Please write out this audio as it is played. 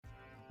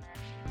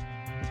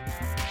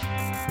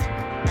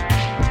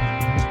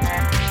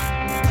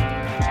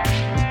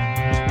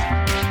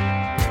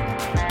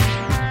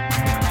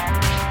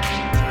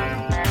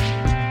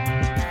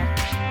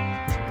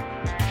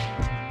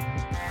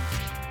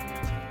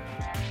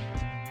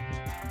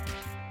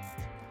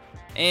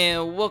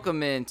And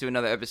welcome into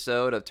another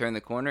episode of Turn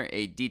the Corner,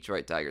 a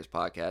Detroit Tigers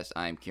podcast.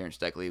 I'm Kieran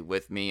Steckley.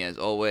 With me, as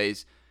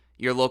always,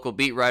 your local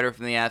beat writer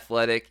from The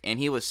Athletic. And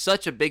he was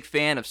such a big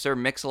fan of Sir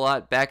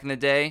Mix-a-Lot back in the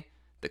day,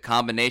 the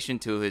combination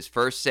to his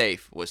first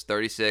safe was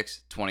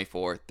 36,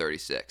 24,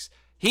 36.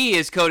 He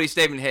is Cody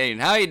Statement-Hayden.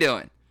 How are you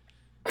doing?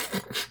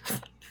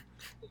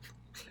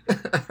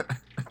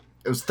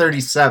 It was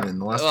 37.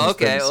 The last one was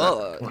 37.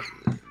 Well,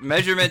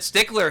 measurement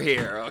stickler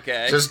here,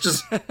 okay?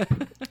 Just.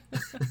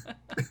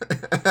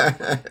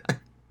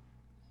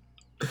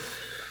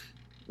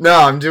 No,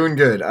 I'm doing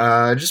good.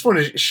 I just want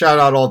to shout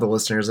out all the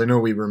listeners. I know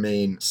we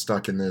remain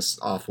stuck in this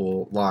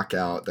awful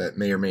lockout that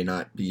may or may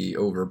not be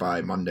over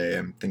by Monday.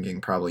 I'm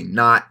thinking probably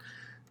not.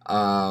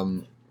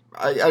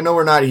 I know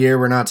we're not here.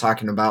 We're not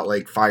talking about,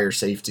 like, fire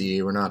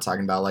safety. We're not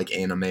talking about, like,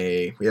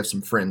 anime. We have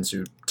some friends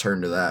who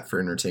turn to that for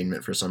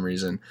entertainment for some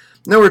reason.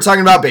 No, we're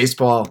talking about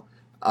baseball.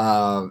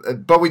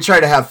 But we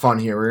try to have fun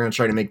here. We're going to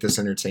try to make this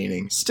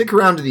entertaining. Stick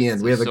around to the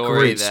end. We have a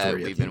great story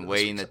that we've been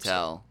waiting to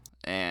tell.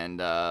 And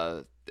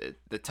the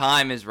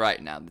time is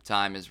right now. The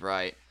time is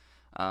right.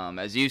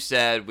 As you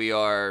said, we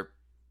are,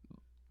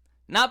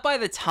 not by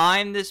the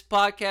time this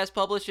podcast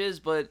publishes,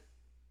 but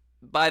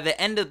by the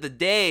end of the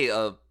day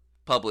of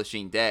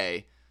publishing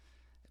day,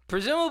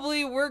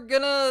 presumably we're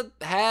gonna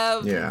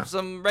have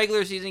some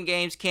regular season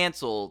games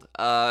canceled,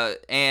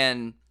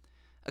 and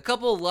a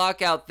couple of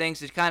lockout things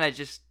to kind of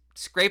just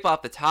scrape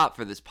off the top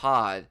for this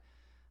pod.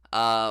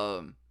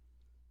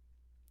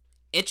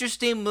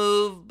 Interesting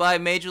move by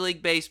Major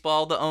League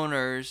Baseball, the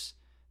owners,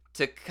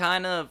 to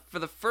kind of, for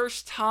the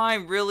first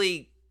time,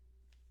 really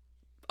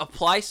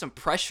apply some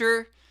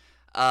pressure.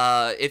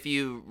 If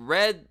you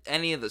read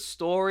any of the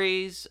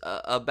stories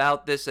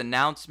about this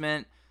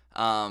announcement,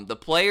 the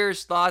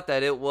players thought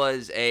that it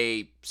was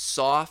a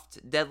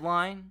soft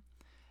deadline,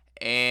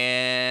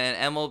 and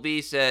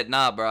MLB said,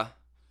 nah,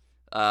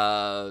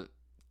 bruh.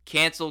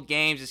 Canceled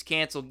games is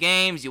canceled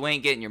games. You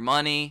ain't getting your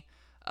money.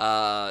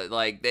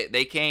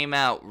 They came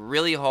out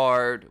really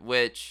hard,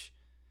 which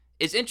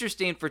is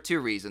interesting for two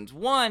reasons.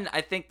 One,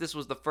 I think this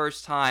was the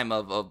first time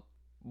of a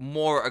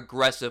more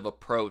aggressive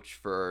approach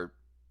for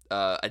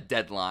a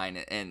deadline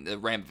and the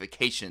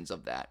ramifications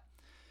of that.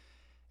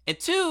 And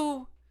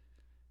two,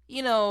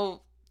 you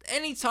know,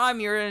 anytime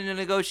you're in a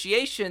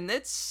negotiation,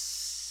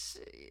 it's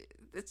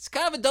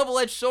kind of a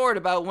double-edged sword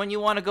about when you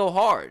want to go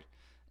hard.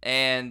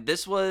 And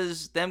this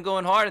was them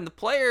going hard, and the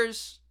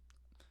players,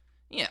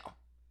 you know,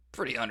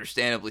 pretty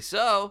understandably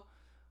so,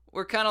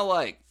 were kind of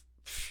like,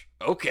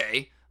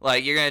 okay,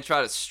 like, you're going to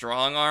try to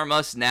strong-arm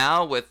us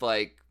now with,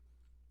 like,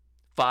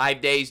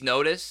 5 days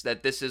notice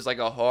that this is, like,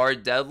 a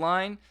hard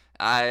deadline?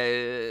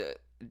 I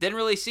didn't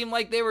really seem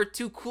like they were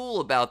too cool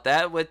about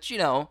that, which, you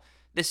know,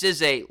 this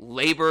is a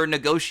labor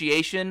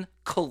negotiation,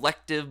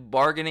 collective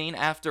bargaining,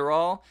 after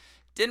all.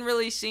 Didn't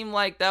really seem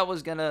like that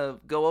was going to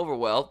go over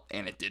well,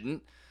 and it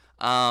didn't.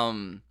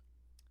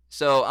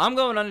 So I'm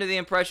going under the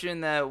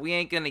impression that we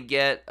ain't going to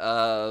get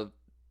a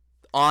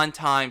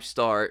on-time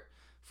start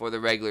for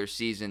the regular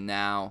season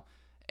now,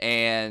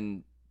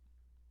 and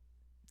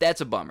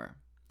that's a bummer.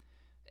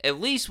 At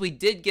least we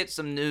did get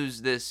some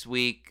news this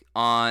week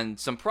on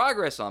some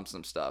progress on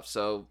some stuff.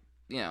 So,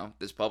 you know,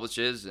 this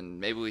publishes,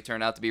 and maybe we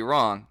turn out to be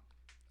wrong.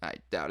 I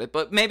doubt it,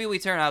 but maybe we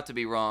turn out to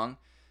be wrong.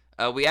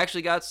 We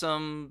actually got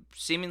some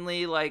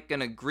seemingly like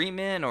an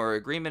agreement or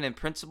agreement in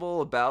principle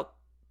about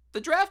the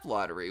draft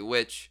lottery,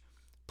 which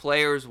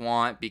players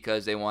want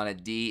because they want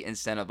to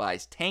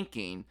de-incentivize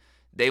tanking.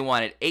 They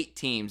wanted 8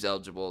 teams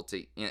eligible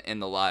to in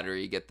the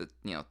lottery get the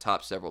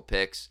top several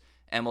picks.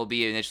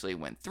 MLB initially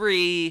went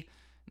 3.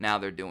 Now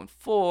they're doing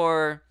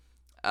 4.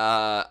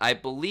 I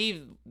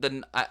believe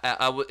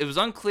it was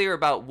unclear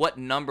about what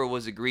number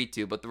was agreed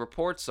to, but the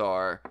reports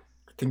are,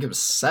 I think it was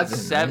 7.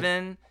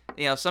 7. Right?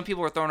 You know, some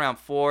people were throwing around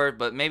 4,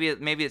 but maybe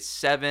it's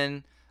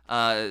 7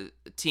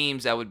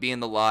 teams that would be in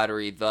the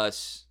lottery,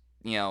 thus,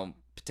 you know,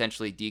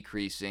 potentially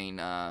decreasing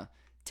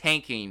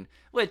tanking,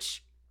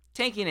 which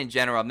tanking in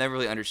general, I've never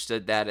really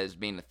understood that as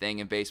being a thing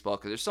in baseball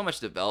because there's so much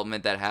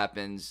development that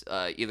happens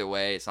either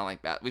way. It's not like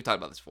we've talked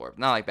about this before,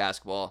 not like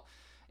basketball.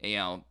 You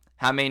know,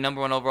 how many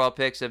number 1 overall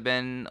picks have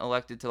been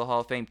elected to the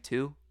Hall of Fame?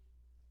 2?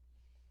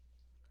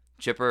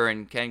 Chipper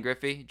and Ken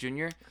Griffey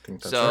Jr. I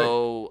think that's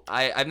so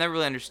right. I've never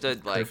really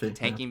understood like Griffey,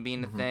 tanking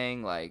being a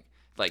thing, like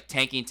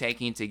tanking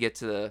to get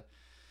to the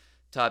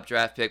top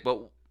draft pick,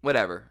 but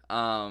whatever.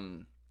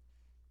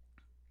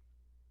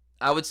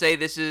 I would say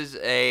this is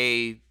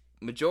a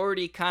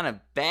majority kind of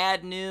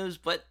bad news,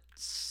 but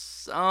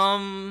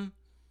some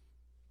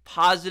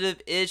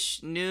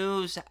positive-ish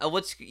news.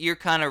 What's your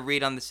kind of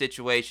read on the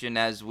situation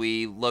as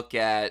we look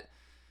at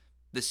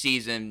the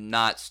season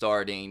not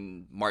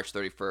starting March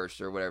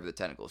 31st or whatever the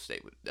technical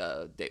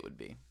date would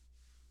be?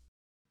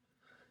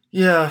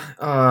 Yeah,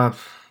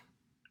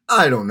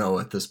 I don't know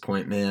at this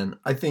point, man.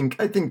 I think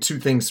 2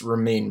 things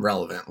remain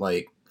relevant.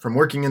 Like, from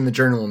working in the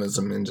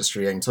journalism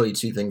industry, I can tell you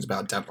 2 things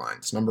about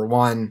deadlines. Number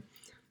 1,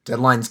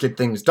 deadlines get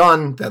things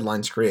done.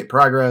 Deadlines create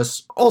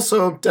progress.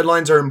 Also,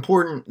 deadlines are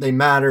important. They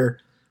matter.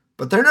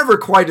 But they're never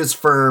quite as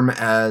firm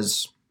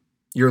as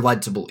you're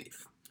led to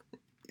believe.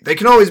 They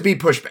can always be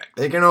pushed back.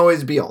 They can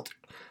always be altered.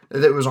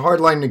 It was a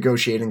hardline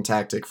negotiating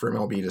tactic for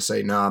MLB to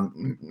say, nah,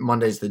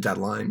 Monday's the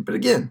deadline. But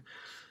again,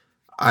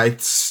 I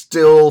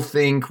still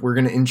think we're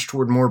going to inch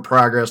toward more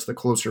progress the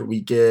closer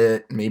we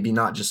get. Maybe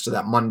not just to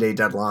that Monday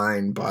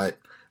deadline, but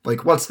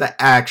like what's the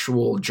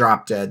actual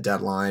drop dead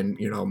deadline?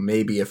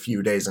 Maybe a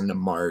few days into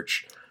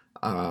March.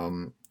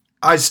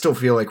 I still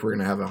feel like we're going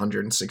to have a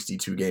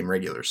 162 game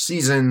regular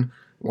season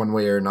one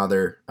way or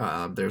another.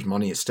 There's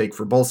money at stake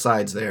for both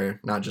sides there,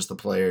 not just the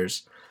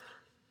players.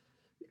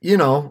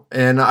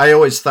 And I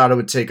always thought it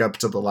would take up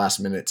to the last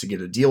minute to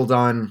get a deal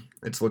done.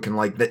 It's looking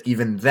like that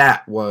even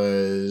that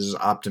was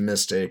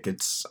optimistic.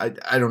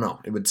 I don't know.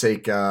 It would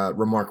take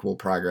remarkable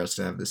progress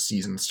to have this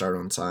season start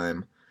on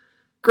time.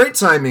 Great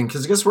timing,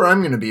 because guess where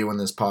I'm going to be when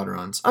this pod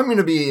runs? I'm going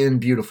to be in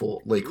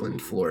beautiful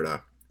Lakeland,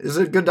 Florida. Is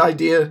it a good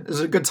idea?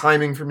 Is it good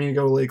timing for me to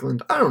go to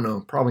Lakeland? I don't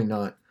know. Probably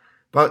not.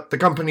 But the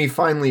company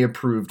finally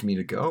approved me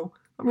to go.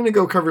 I'm going to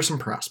go cover some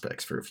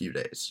prospects for a few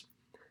days.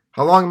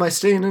 How long am I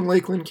staying in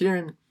Lakeland,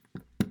 Kieran?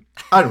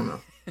 I don't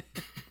know.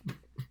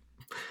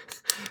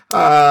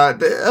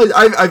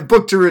 I've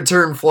booked a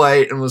return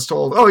flight and was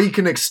told, you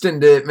can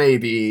extend it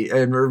maybe.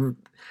 And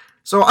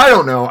so I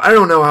don't know. I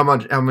don't know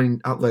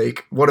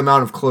what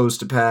amount of clothes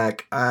to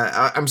pack.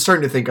 I'm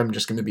starting to think I'm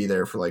just going to be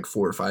there for like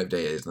 4 or 5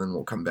 days, and then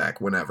we'll come back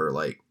whenever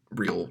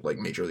real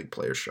major league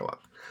players show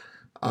up.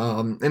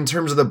 In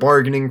terms of the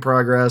bargaining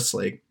progress,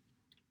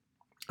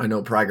 I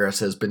know progress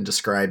has been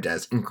described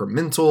as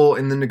incremental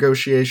in the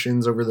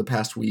negotiations over the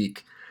past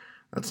week.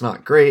 That's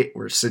not great.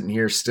 We're sitting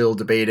here still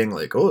debating,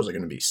 is it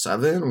going to be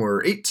 7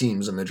 or 8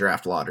 teams in the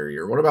draft lottery?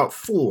 Or what about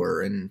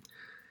 4? And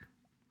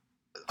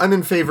I'm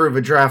in favor of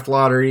a draft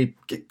lottery.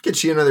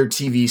 Get you another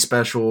TV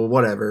special,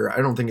 whatever. I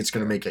don't think it's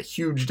going to make a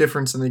huge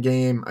difference in the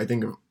game. I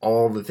think of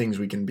all the things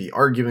we can be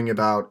arguing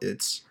about,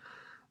 it's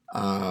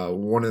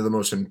one of the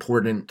most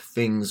important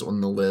things on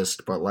the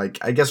list. But,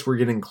 I guess we're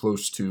getting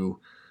close to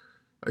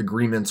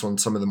agreements on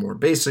some of the more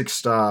basic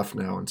stuff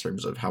now in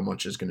terms of how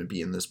much is going to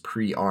be in this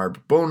pre-ARB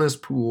bonus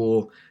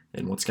pool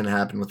and what's going to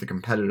happen with the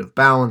competitive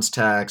balance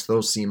tax.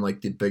 Those seem like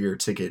the bigger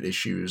ticket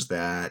issues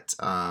that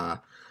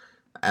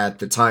at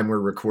the time we're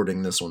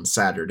recording this on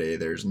Saturday,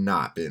 there's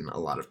not been a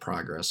lot of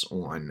progress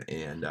on,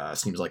 and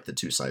seems like the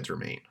two sides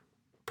remain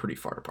pretty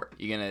far apart.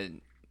 You going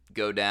to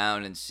go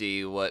down and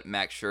see what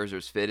Max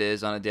Scherzer's fit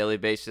is on a daily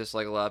basis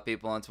like a lot of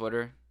people on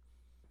Twitter?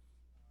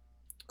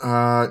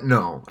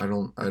 No, I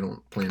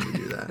don't plan to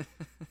do that.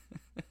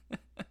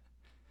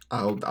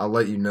 I'll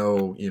let you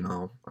know,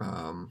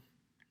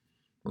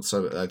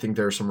 I think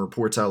there are some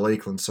reports out of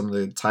Lakeland. Some of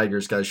the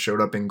Tigers guys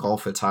showed up in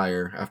golf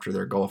attire after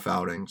their golf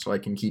outing, so I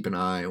can keep an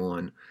eye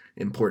on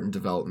important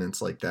developments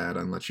like that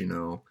and let you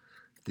know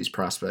if these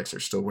prospects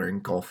are still wearing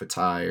golf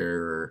attire.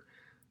 Or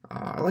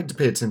I like to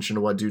pay attention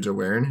to what dudes are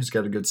wearing. Who's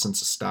got a good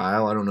sense of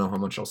style. I don't know how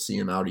much I'll see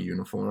him out of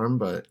uniform,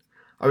 but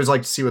I always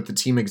like to see what the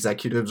team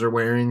executives are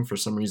wearing. For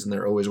some reason,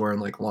 they're always wearing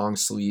long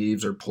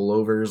sleeves or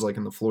pullovers,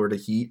 in the Florida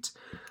Heat.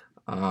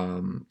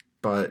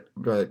 But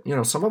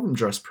some of them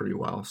dress pretty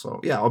well.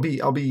 So yeah, I'll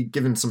be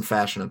giving some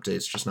fashion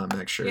updates, just not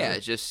Max Scherzer. Yeah,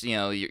 just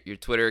your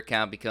Twitter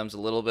account becomes a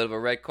little bit of a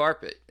red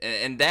carpet,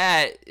 and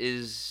that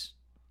is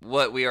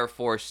what we are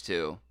forced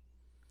to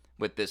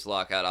with this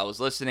lockout. I was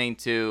listening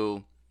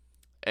to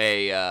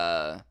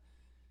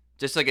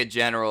just a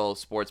general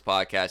sports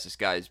podcast. This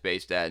guy is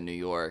based out of New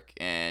York,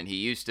 and he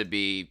used to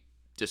be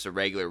just a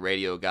regular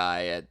radio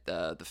guy at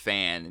the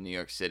Fan in New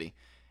York City,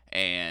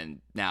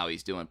 and now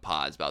he's doing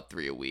pods about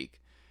 3 a week.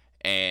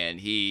 And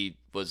he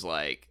was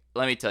like,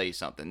 let me tell you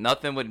something.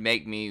 Nothing would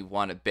make me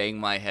want to bang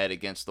my head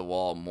against the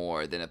wall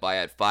more than if I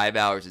had 5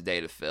 hours a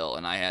day to fill,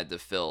 and I had to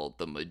fill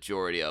the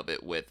majority of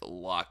it with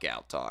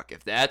lockout talk.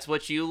 If that's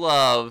what you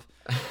love,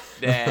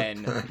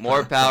 then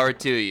more power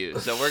to you.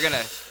 So we're going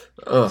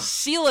to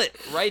seal it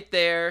right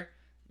there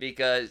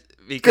because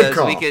we could.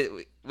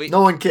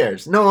 No one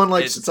cares. No one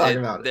likes to talk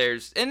about it.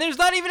 There's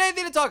not even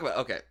anything to talk about.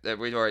 Okay,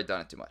 we've already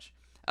done it too much.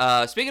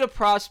 Speaking of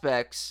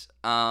prospects,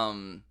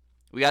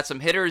 we got some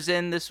hitters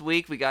in this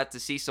week. We got to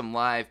see some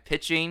live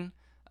pitching,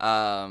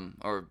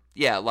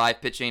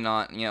 live pitching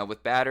on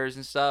with batters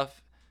and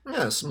stuff.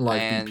 Yeah, some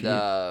live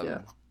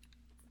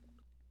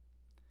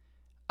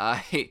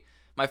BP.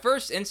 My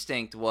first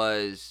instinct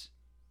was,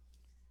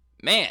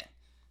 man,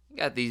 you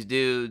got these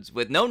dudes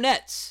with no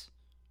nets.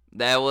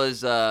 That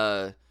was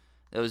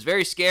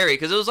very scary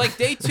because it was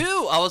day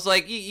 2. I was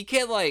like, you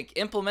can't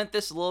implement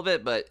this a little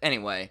bit, but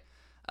anyway.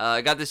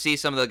 I got to see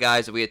some of the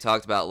guys that we had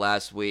talked about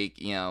last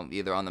week,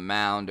 either on the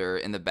mound or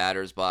in the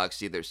batter's box,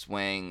 see their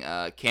swing.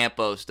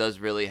 Campos does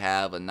really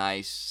have a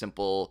nice,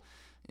 simple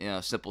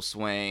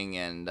swing,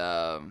 and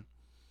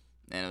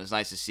it was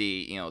nice to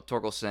see,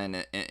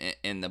 Torkelson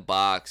in the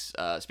box.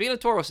 Speaking of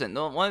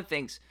Torkelson, one of the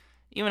things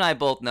you and I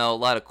both know, a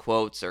lot of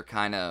quotes are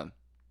kind of,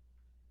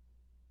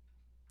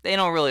 they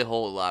don't really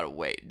hold a lot of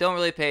weight. Don't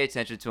really pay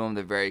attention to them.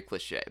 They're very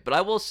cliche. But I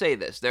will say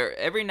this.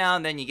 Every now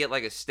and then you get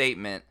a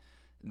statement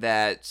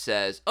that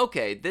says,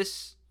 okay,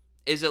 this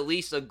is at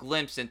least a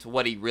glimpse into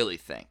what he really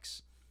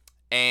thinks.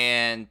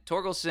 And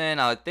Torkelson,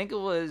 I think it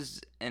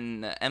was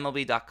in the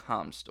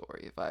MLB.com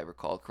story, if I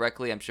recall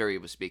correctly. I'm sure he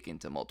was speaking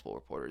to multiple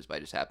reporters, but I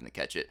just happened to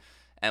catch it.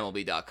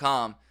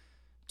 MLB.com.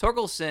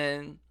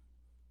 Torkelson,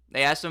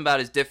 they asked him about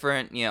his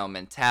different,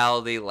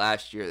 mentality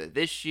last year to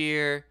this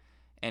year.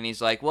 And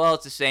he's like, well,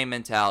 it's the same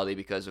mentality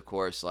because, of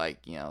course,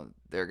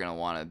 they're going to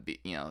want to be,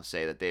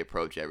 say that they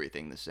approach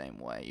everything the same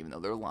way, even though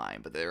they're lying,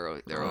 but they're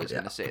always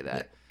going to say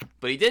that. Yeah.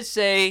 But he did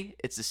say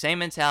it's the same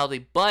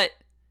mentality, but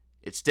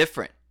it's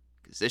different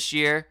because this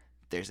year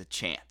there's a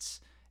chance.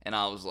 And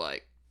I was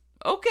like,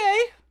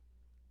 okay,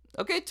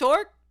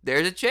 Torque,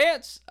 there's a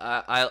chance.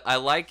 I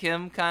like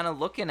him kind of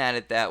looking at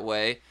it that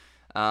way.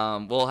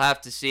 We'll have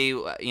to see,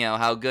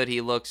 how good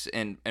he looks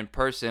in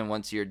person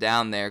once you're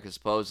down there, because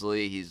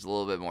supposedly he's a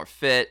little bit more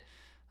fit.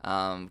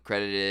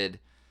 Credited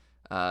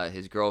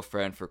his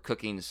girlfriend for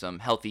cooking some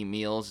healthy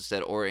meals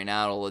instead of ordering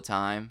out all the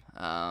time.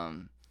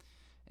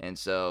 And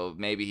so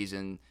maybe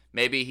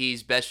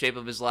he's best shape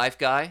of his life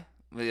guy.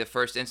 The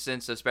first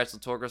instance of Spencer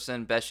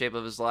Torkelson, best shape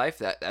of his life.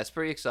 That's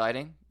pretty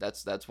exciting.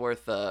 That's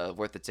worth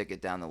the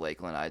ticket down to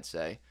Lakeland, I'd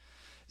say.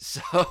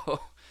 So,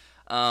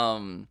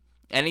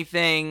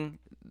 anything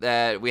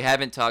that we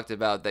haven't talked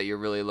about that you're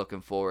really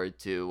looking forward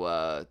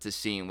to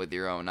seeing with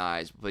your own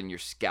eyes, putting your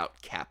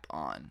scout cap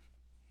on?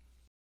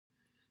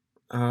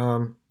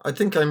 I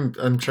think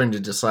I'm trying to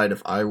decide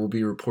if I will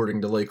be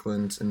reporting to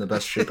Lakeland in the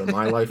best shape of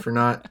my life or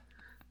not.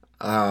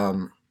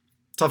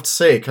 Tough to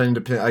say. It kind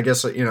of depends. I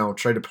guess,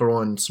 try to put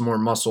on some more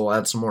muscle,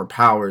 add some more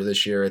power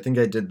this year. I think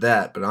I did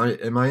that, but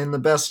am I in the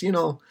best,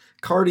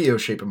 cardio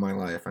shape of my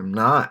life? I'm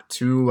not.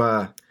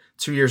 2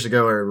 years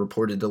ago, I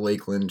reported to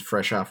Lakeland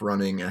fresh off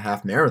running a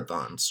half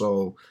marathon.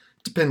 So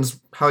depends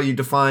how you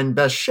define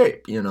best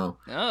shape,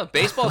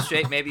 Baseball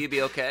shape, maybe you'd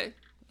be okay.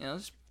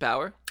 Just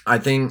power. I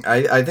think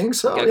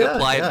so. Got yeah,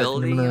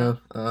 pliability.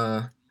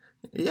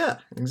 Yeah,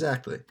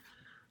 exactly.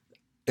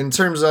 In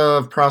terms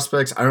of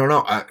prospects, I don't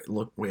know. I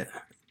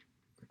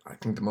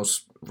think the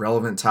most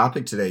relevant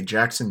topic today,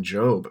 Jackson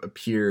Jobe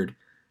appeared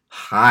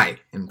high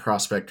in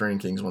prospect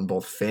rankings on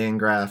both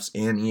Fangraphs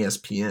and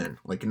ESPN,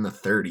 like in the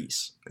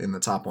 30s in the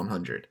top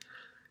 100.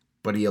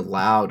 But he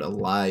allowed a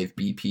live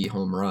BP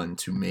home run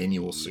to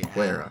Manuel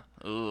Sequeira.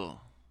 Ooh.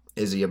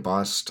 Is he a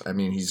bust? I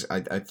mean,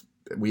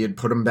 we had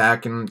put him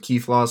back in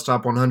Keith Law's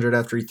top 100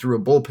 after he threw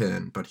a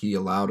bullpen, but he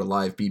allowed a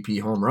live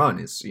BP home run.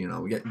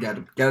 We got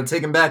to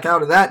take him back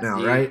out of that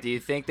now, right? Do you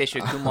think they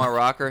should Kumar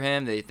Rocker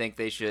him? Do you think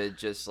they should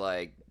just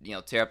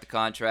tear up the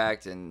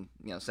contract and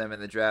send him in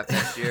the draft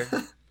next year?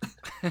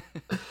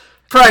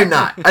 Probably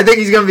not. I think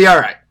he's going to be all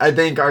right. I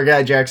think our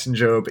guy Jackson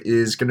Jobe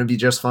is going to be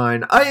just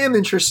fine. I am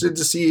interested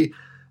to see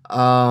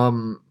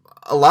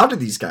a lot of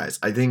these guys.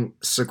 I think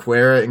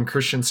Sequeira and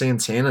Christian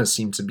Santana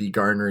seem to be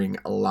garnering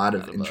a lot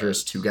of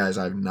interest. Two guys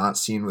I've not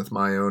seen with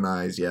my own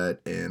eyes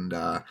yet, and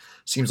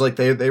seems like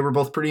they were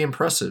both pretty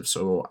impressive.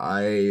 So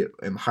I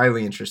am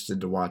highly interested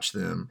to watch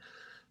them,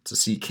 to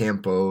see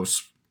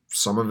Campos.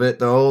 Some of it,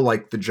 though,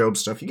 like the Jobe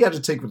stuff, you got to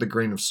take with a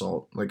grain of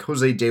salt. Like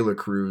Jose De La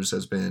Cruz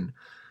has been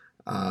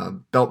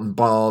belting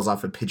balls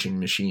off a pitching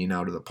machine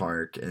out of the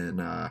park,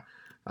 and I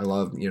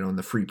love, in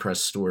the Free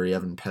Press story,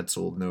 Evan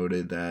Petzold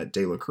noted that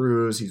De La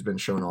Cruz, he's been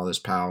showing all this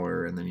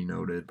power, and then he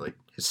noted like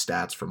his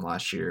stats from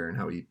last year and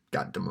how he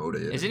got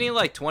demoted. Isn't he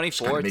like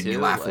 24 made too? Me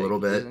laugh a little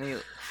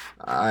bit.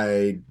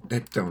 I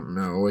don't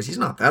know. He's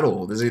not that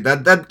old, is he?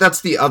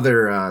 That's the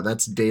other.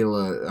 That's De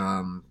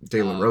La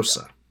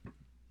Rosa.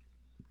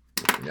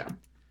 Okay.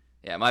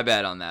 Yeah, my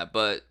bad on that.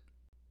 But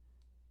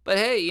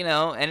hey,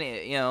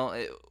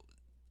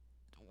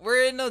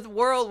 we're in a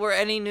world where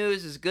any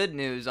news is good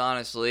news,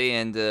 honestly,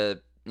 and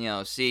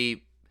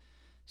see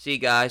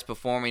guys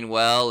performing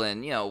well,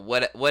 and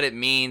what it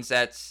means,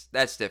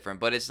 that's different.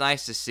 But it's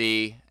nice to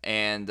see,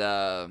 and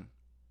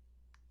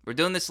we're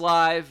doing this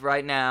live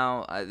right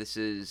now. I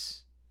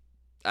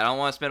don't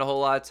want to spend a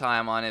whole lot of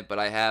time on it, but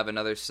I have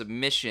another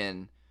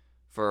submission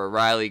for a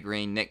Riley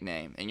Green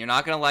nickname, and you're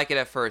not gonna like it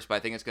at first, but I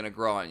think it's gonna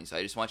grow on you. So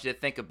I just want you to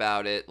think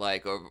about it,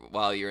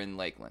 while you're in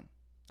Lakeland.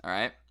 All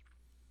right.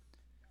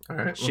 All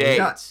right.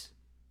 Shades.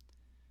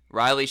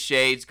 Riley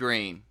Shades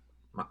Green.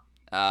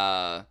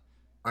 I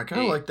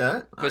kind of like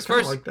that.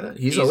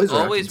 He's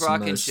always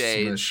rocking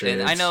shades.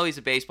 And I know he's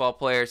a baseball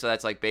player, so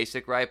that's like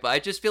basic, right? But I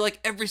just feel like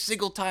every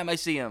single time I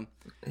see him,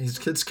 his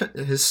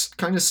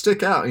kind of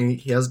stick out.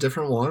 He has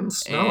different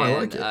ones. No, I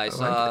like it. I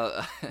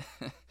saw.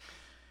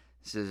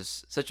 This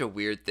is such a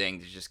weird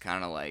thing to just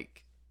kind of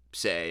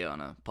say on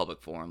a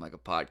public forum like a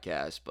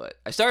podcast, but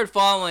I started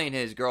following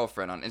his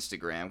girlfriend on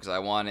Instagram because I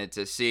wanted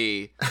to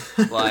see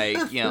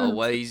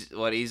what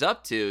he's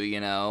up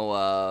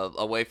to,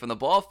 away from the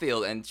ball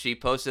field, and she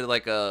posted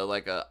like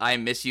a I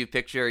miss you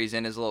picture. He's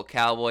in his little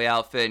cowboy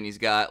outfit, and he's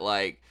got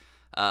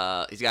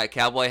he's got a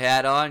cowboy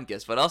hat on.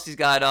 Guess what else he's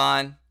got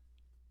on?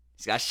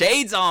 He's got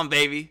shades on,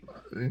 baby.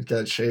 He's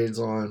got shades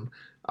on.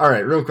 All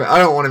right, real quick. I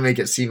don't want to make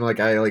it seem like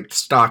I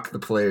stalk the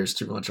players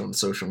too much on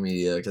social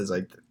media, because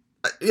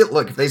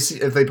look,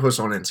 if they post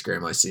on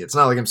Instagram, I see it. It's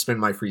not like I'm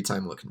spending my free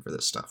time looking for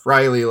this stuff.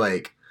 Riley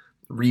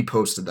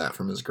reposted that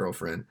from his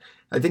girlfriend.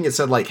 I think it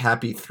said like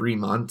happy 3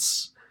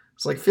 months.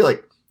 It's like, I feel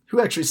like who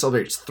actually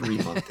celebrates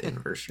 3-month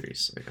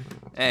anniversaries? Like, I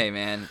don't know. Hey,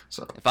 man.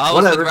 So, If I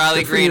was whatever. with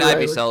Riley Good for Green, you, I'd be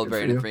Riley. Good for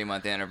celebrating a you.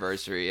 3-month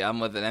anniversary. I'm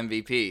with an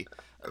MVP.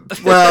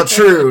 Well,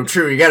 true.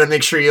 You got to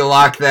make sure you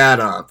lock that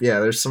up. Yeah,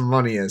 there's some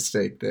money at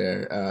stake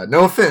there.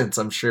 No offense.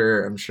 I'm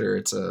sure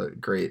it's a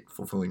great,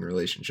 fulfilling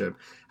relationship.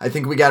 I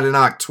think we got to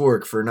knock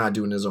Torque for not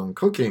doing his own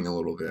cooking a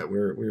little bit.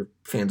 We're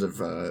fans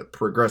of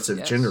progressive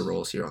Yes. gender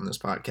roles here on this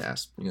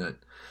podcast. You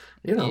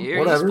know, He's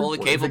whatever. fully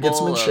If it capable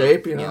gets him in of,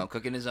 shape, you know.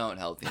 cooking his own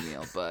healthy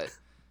meal. But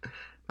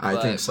I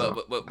think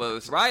so. But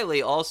with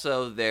Riley,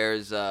 also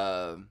there's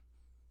since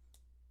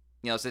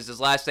his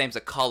last name's a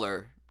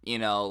color,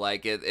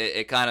 like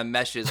it kind of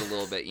meshes a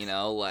little bit,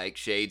 like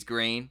shades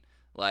green.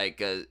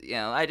 Like I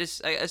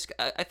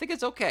think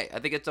it's okay. I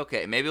think it's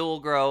okay. Maybe it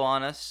will grow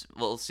on us.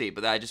 We'll see.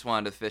 But I just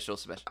wanted official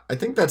special. I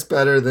think that's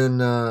better than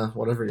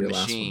whatever your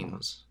Machine. last one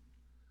was.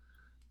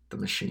 The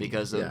Machine.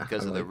 Because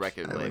of the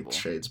record I label. like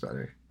Shades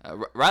better.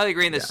 Riley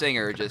Green, the Yeah,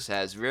 singer, okay. just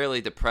has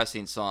really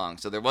depressing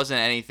songs, so there wasn't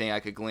anything I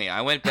could glean.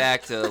 I went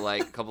back to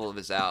like a couple of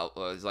his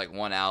albums, like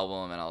one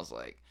album, and I was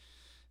like,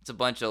 it's a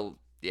bunch of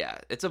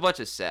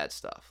sad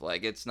stuff.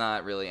 Like it's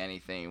not really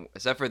anything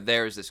except for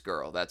 "There's This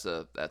Girl." That's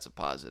a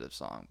positive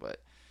song, but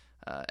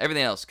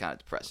everything else is kind of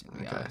depressing. To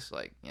be honest,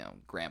 like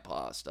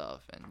grandpa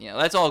stuff, and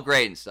that's all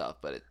great and stuff,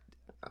 but it.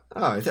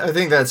 Oh, I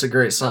think that's a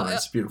great song.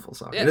 It's a beautiful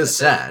song. Yeah, it is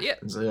sad. yeah.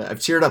 I've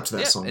teared up to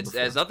that song It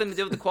before. has nothing to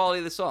do with the quality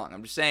of the song.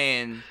 I'm just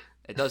saying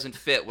it doesn't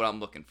fit what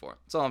I'm looking for.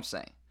 That's all I'm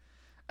saying.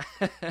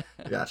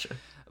 Gotcha.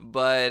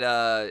 But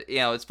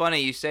it's funny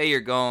you say you're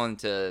going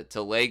to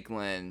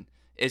Lakeland.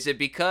 Is it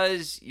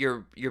because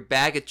your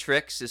bag of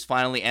tricks is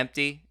finally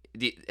empty?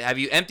 Have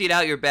you emptied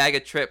out your bag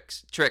of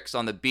tricks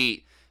on the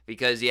beat?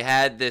 Because you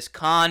had this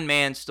con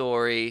man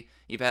story.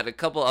 You've had a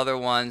couple other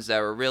ones that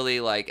were really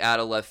like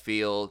out of left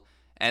field.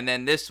 And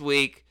then this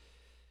week,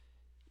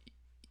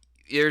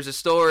 there's a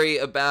story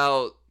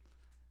about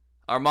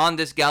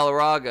Armandus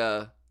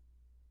Galarraga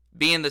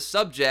being the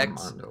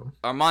subject.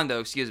 Armando,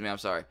 excuse me, I'm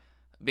sorry.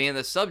 Being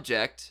the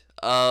subject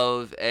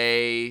of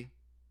a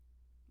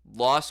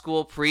law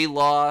school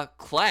pre-law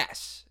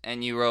class.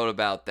 And you wrote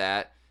about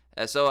that.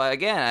 So,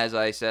 again, as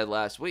I said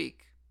last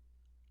week,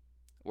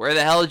 where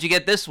the hell did you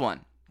get this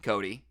one,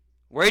 Cody?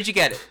 Where'd you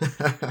get it?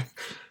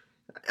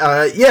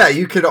 Yeah,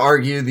 you could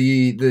argue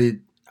the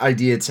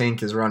idea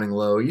tank is running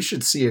low. You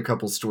should see a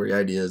couple story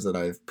ideas that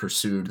I've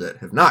pursued that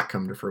have not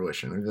come to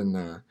fruition. I've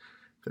been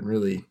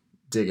really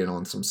digging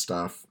on some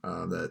stuff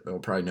that they'll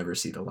probably never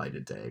see the light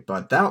of day.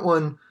 But that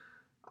one,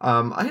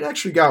 I had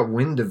actually got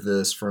wind of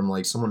this from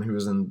like someone who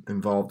was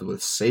involved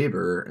with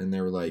Saber, and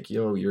they were like,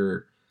 "Yo,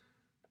 your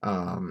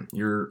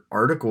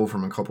article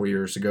from a couple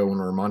years ago when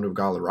Armando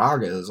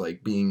Galarraga is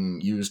like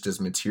being used as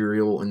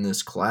material in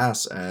this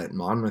class at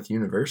Monmouth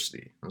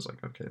University." I was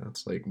like, okay,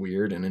 that's like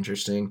weird and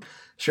interesting.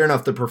 Sure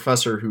enough, the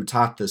professor who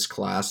taught this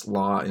class,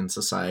 Law and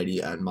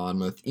Society at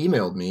Monmouth,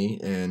 emailed me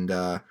and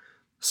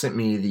sent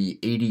me the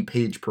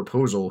 80-page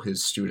proposal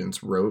his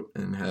students wrote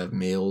and have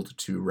mailed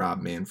to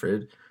Rob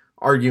Manfred,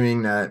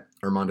 arguing that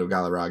Armando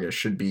Galarraga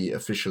should be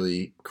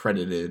officially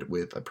credited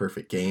with a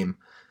perfect game.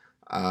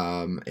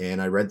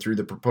 And I read through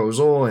the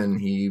proposal, and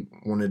he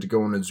wanted to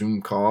go on a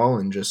Zoom call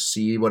and just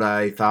see what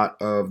I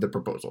thought of the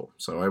proposal.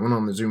 So I went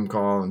on the Zoom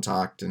call and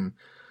talked, and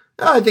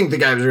I think the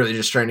guy was really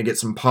just trying to get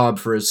some pub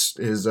for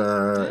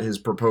his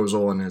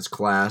proposal and his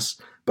class.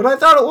 But I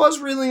thought it was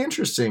really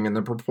interesting, and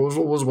the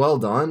proposal was well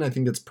done. I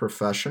think it's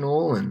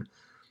professional, and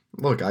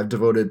look, I've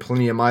devoted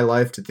plenty of my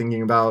life to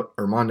thinking about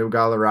Armando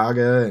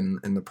Galarraga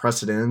and the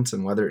precedent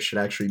and whether it should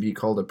actually be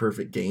called a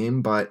perfect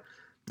game, but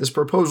this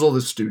proposal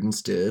the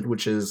students did,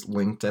 which is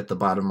linked at the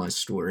bottom of my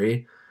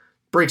story,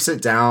 breaks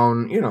it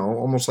down,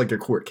 almost like a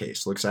court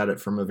case, looks at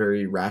it from a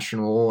very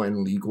rational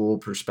and legal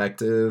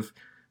perspective,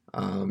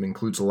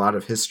 includes a lot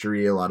of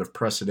history, a lot of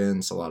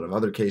precedents, a lot of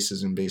other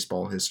cases in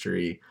baseball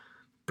history,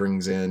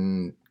 brings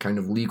in kind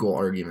of legal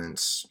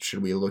arguments.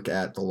 Should we look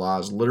at the law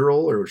as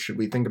literal, or should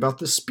we think about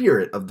the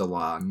spirit of the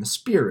law and the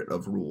spirit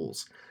of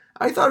rules?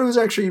 I thought it was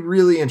actually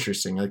really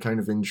interesting. I kind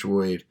of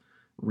enjoyed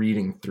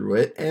reading through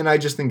it, and I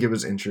just think it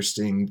was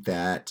interesting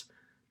that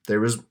there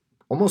was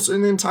almost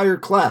an entire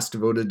class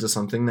devoted to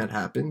something that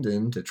happened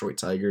in Detroit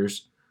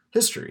Tigers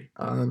history.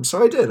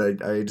 So I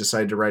did. I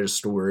decided to write a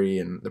story,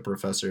 and the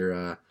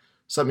professor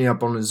set me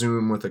up on a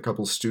Zoom with a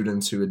couple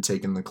students who had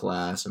taken the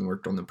class and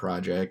worked on the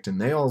project,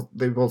 and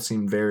they both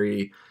seemed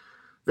very,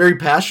 very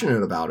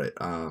passionate about it.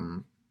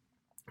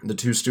 The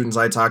two students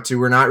I talked to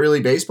were not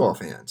really baseball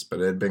fans, but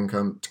had been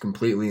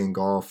completely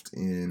engulfed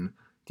in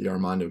the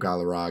Armando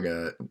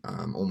Galarraga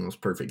almost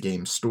perfect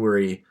game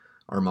story.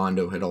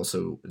 Armando had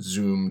also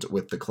Zoomed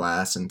with the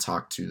class and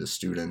talked to the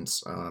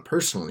students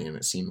personally, and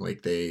it seemed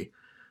like they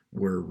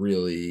were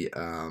really,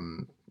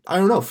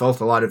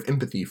 felt a lot of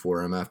empathy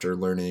for him after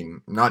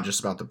learning not just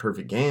about the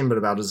perfect game, but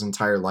about his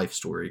entire life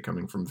story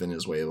coming from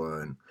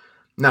Venezuela and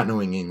not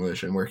knowing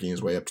English and working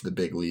his way up to the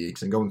big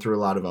leagues and going through a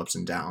lot of ups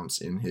and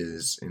downs in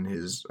his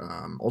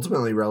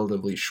ultimately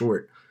relatively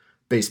short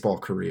baseball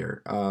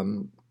career.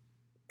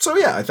 So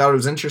yeah, I thought it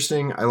was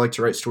interesting. I like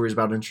to write stories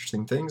about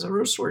interesting things. I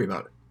wrote a story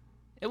about it.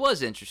 It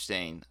was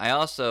interesting. I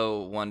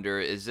also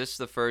wonder, is this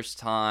the first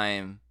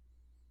time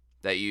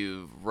that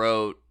you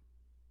wrote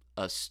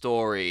a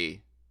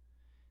story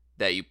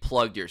that you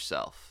plugged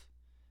yourself?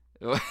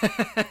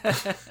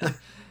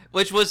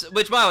 which by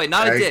the way,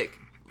 not a dick.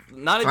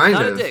 Not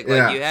a dick.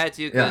 Yeah. Like, you had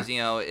to,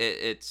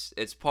 because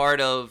it's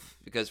part of,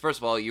 because first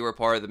of all, you were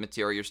part of the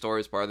material. Your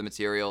story is part of the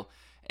material,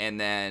 and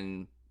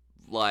then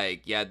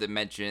like you had to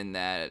mention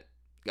that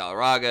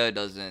Galarraga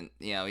doesn't,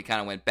 he kind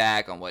of went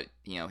back on what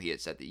he had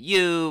said to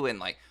you, and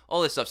like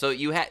all this stuff. So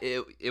you had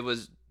it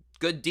was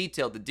good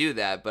detail to do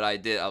that. But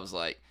I was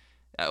like,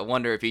 I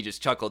wonder if he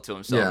just chuckled to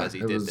himself as he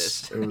did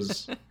this. It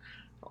was.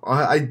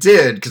 I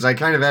did, because I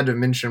kind of had to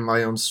mention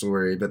my own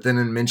story, but then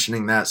in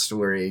mentioning that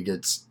story, it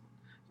gets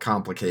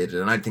complicated,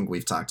 and I think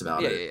we've talked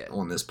about it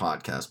on this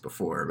podcast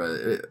before.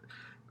 But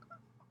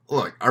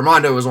look,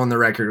 Armando was on the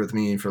record with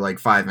me for like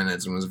 5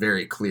 minutes and was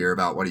very clear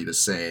about what he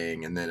was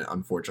saying, and then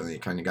unfortunately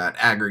it kind of got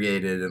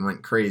aggregated and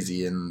went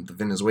crazy, and the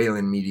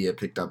Venezuelan media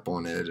picked up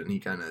on it, and he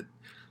kind of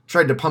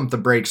tried to pump the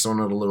brakes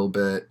on it a little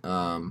bit.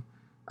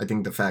 I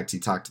think the fact he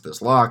talked to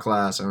this law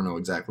class, I don't know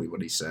exactly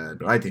what he said,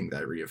 but I think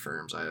that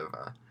reaffirms I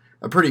have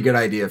a pretty good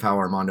idea of how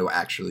Armando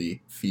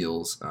actually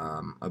feels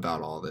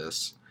about all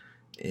this.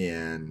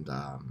 And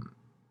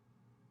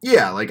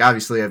like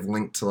obviously I've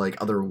linked to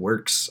like other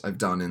works I've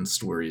done in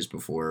stories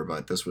before,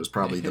 but this was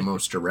probably the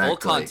most direct. Full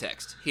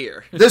context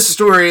here. This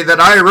story that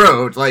I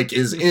wrote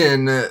is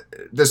in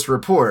this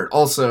report.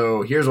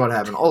 Also, here's what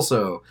happened.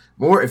 Also,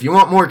 more if you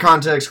want more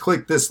context,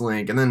 click this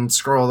link and then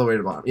scroll all the way to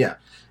the bottom. Yeah.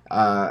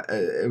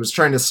 It was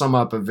trying to sum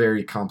up a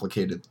very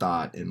complicated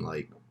thought in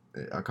like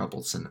a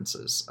couple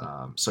sentences.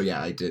 So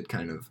yeah, I did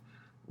kind of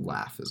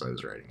laugh as I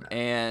was writing that.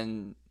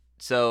 And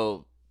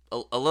so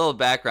a little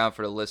background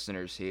for the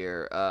listeners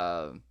here.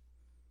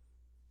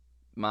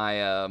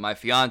 My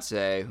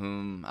fiance,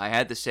 whom I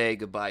had to say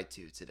goodbye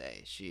to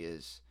today, she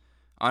is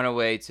on her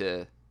way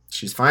to.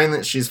 She's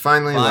finally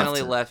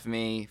left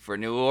me for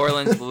New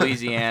Orleans,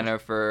 Louisiana,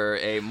 for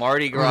a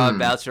Mardi Gras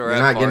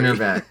bachelorette party. You're not getting her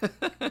back.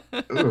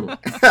 Ooh.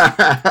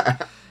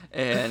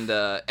 And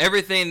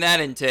everything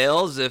that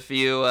entails, if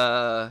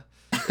you're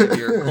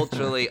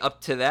culturally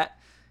up to that,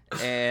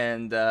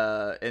 and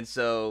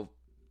so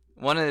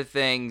one of the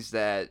things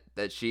that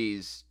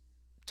she's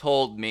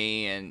told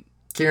me, and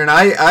Kieran,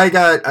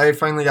 I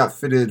finally got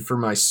fitted for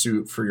my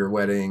suit for your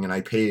wedding, and I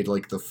paid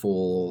like the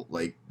full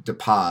like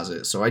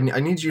deposit, so I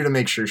need you to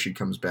make sure she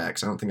comes back,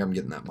 because I don't think I'm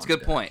getting that money. That's a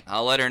good point.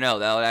 I'll let her know.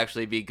 That would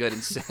actually be good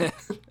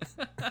incentive.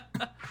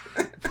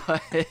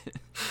 But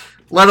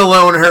let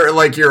alone her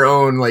like your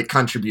own like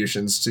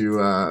contributions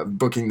to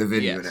booking the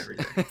video and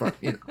everything. But,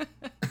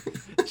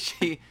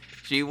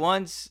 she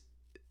once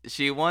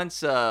one of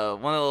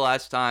the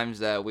last times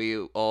that we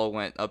all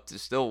went up to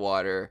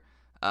Stillwater,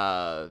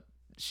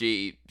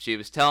 she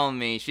was telling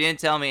me, she didn't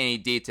tell me any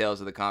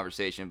details of the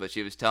conversation, but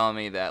she was telling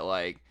me that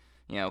like,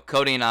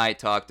 Cody and I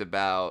talked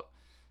about,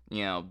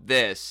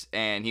 this,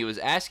 and he was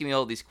asking me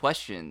all these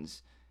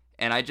questions,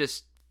 and I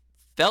just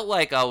felt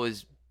like I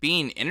was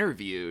being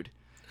interviewed,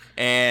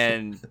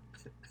 and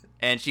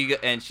she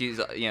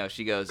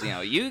goes,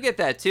 you get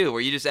that too,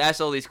 where you just ask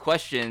all these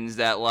questions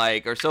that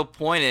like are so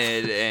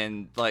pointed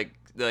and like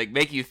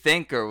make you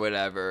think or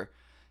whatever.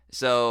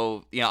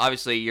 So,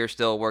 obviously you're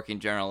still a working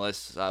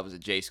journalist. I was a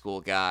J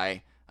school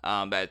guy.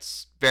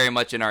 That's very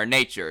much in our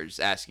nature, just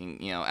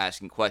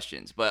asking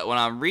questions. But when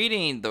I'm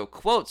reading the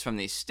quotes from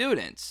these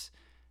students,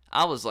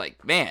 I was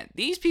like, man,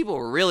 these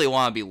people really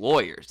want to be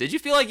lawyers. Did you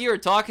feel like you were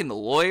talking to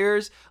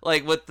lawyers?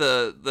 Like with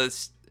the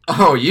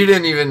Oh, you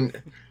didn't even...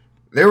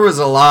 There was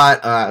a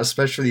lot,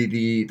 especially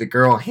the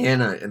girl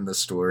Hannah in the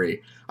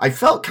story. I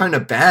felt kind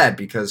of bad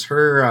because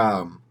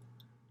her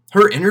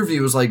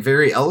interview was like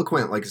very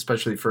eloquent, like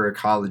especially for a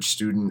college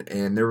student,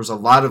 and there was a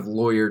lot of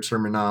lawyer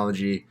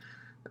terminology.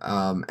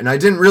 And I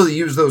didn't really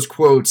use those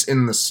quotes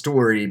in the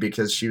story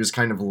because she was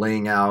kind of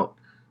laying out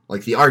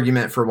like the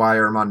argument for why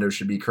Armando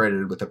should be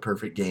credited with a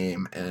perfect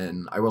game,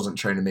 and I wasn't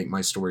trying to make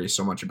my story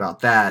so much about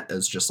that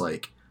as just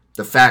like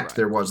the fact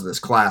there was this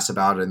class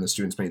about it and the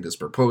students made this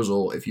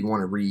proposal. If you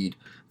want to read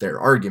their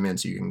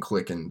arguments, you can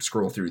click and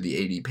scroll through the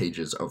 80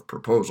 pages of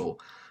proposal.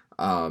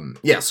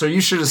 So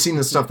you should have seen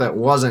the stuff that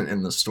wasn't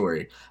in the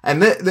story.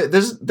 And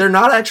they're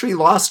not actually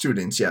law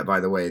students yet, by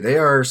the way. They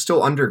are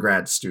still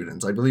undergrad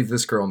students. I believe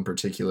this girl in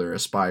particular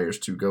aspires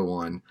to go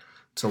on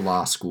to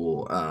law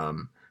school,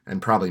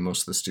 and probably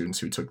most of the students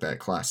who took that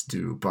class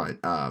do. But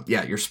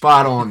you're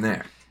spot on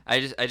there. I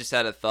just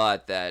had a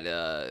thought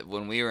that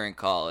when we were in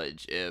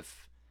college,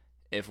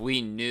 if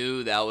we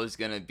knew that was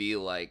going to be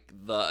like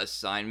the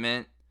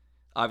assignment,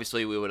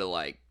 obviously we would have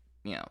like,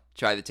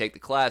 tried to take the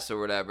class or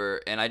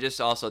whatever. And I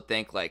just also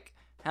think like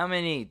how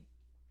many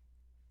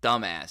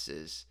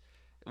dumbasses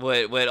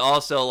would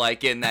also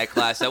like get in that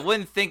class. I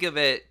wouldn't think of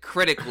it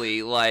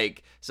critically,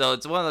 like, so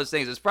it's one of those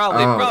things. It's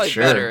probably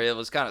better it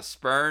was kind of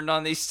spurned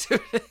on these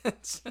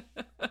students.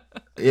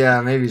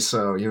 Yeah, maybe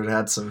so. You would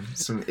have had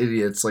some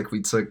idiots like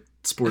we took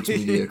sports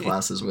media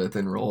classes with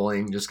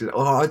enrolling. Just 'cause,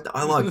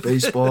 I like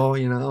baseball,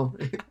 you know.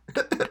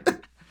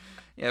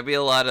 Yeah, it'd be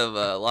a lot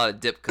of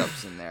dip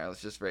cups in there.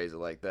 Let's just phrase it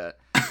like that.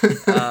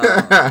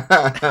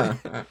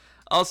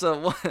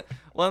 Also,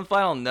 one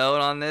final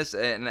note on this,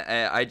 and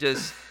I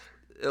just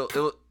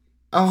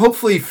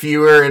hopefully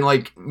fewer in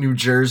like New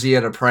Jersey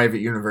at a private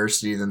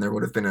university than there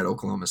would have been at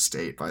Oklahoma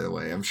State. By the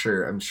way, I'm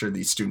sure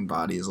the student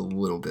body is a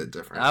little bit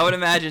different. I would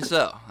imagine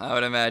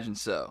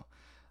so.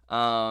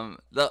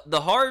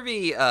 The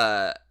Harvey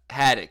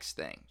Haddix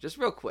thing, just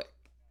real quick.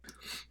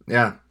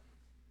 Yeah.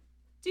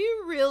 Do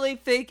you really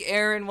think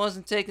Aaron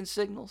wasn't taking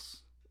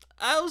signals?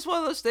 It was one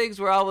of those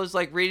things where I was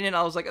like reading it.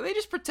 I was like, are they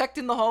just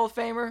protecting the Hall of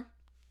Famer,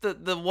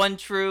 the one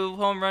true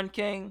home run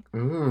king?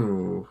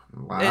 Ooh,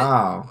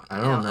 wow!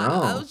 I don't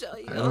know.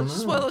 It was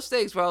just one of those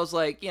things where I was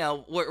like,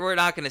 we're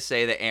not going to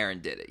say that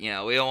Aaron did it.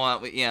 We don't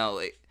want,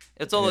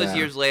 it's all those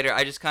years later.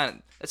 I just kind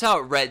of, that's how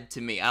it read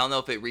to me. I don't know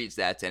if it reads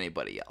that to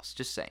anybody else.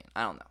 Just saying.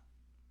 I don't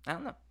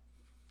know.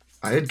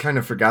 I had kind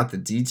of forgot the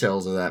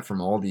details of that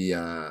from all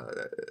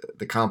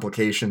the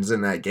complications in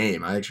that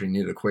game. I actually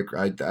need a quick.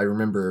 I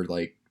remember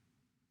like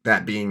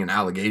that being an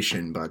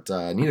allegation, but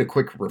I need a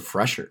quick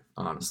refresher,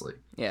 honestly.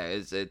 Yeah,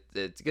 it's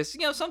because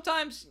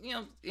sometimes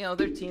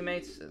their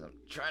teammates. I'm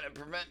trying to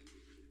prevent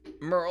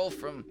Merle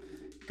from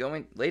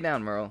going. Lay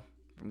down, Merle,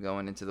 from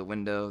going into the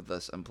window,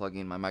 thus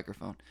unplugging my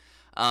microphone.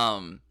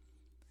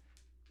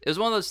 It was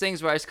one of those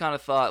things where I just kind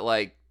of thought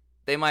like,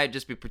 they might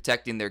just be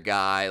protecting their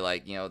guy,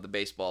 like, the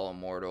baseball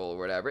immortal or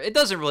whatever. It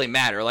doesn't really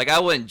matter. Like, I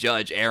wouldn't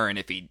judge Aaron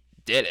if he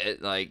did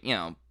it. Like,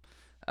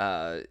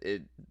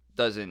 it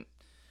doesn't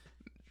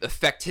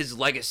affect his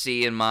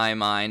legacy in my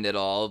mind at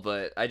all.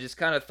 But I just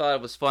kind of thought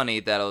it was funny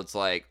that it's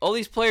like, all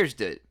these players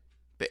did it,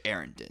 but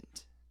Aaron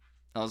didn't.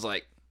 I was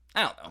like,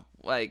 I don't know.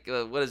 Like,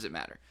 what does it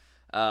matter?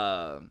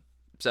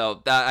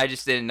 So that, I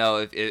just didn't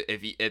know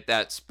if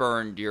that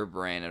spurned your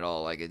brain at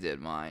all like it did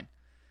mine.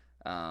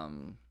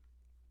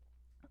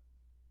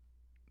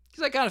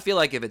 Because I kind of feel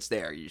like if it's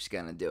there, you're just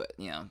going to do it.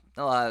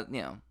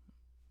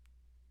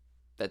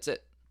 That's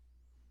it.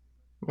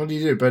 What did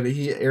he do? But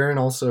Aaron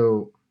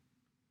also,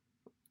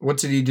 what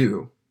did he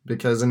do?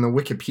 Because in the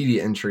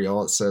Wikipedia entry,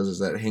 all it says is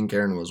that Hank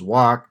Aaron was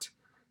walked,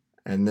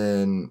 and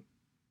then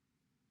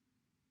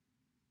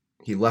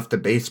he left the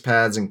base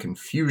paths in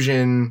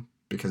confusion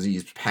because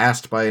he's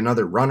passed by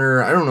another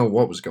runner. I don't know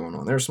what was going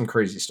on. There's some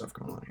crazy stuff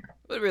going on here.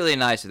 But really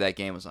nice if that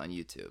game was on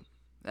YouTube.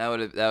 That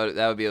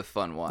would be a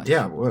fun watch.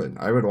 Yeah, it would.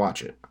 I would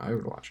watch it.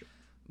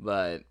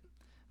 But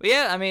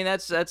yeah, I mean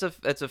that's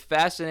a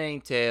fascinating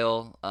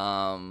tale.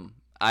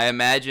 I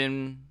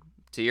imagine,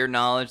 to your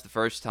knowledge, the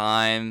first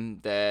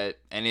time that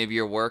any of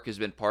your work has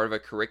been part of a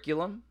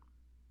curriculum.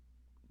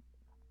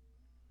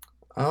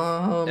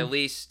 At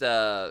least.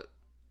 Oh,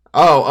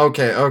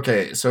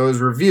 okay. So it was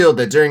revealed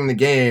that during the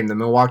game, the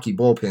Milwaukee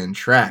bullpen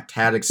tracked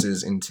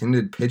Haddix's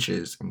intended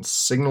pitches and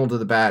signaled to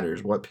the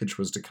batters what pitch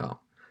was to come.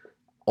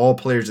 All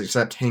players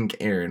except Hank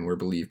Aaron were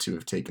believed to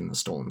have taken the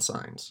stolen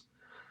signs.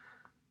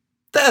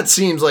 That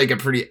seems like a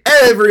pretty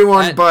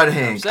everyone but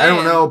Hank. I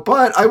don't know,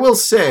 but I will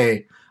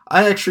say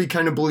I actually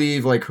kind of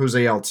believe like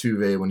Jose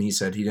Altuve when he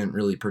said he didn't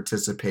really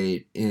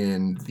participate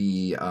in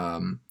the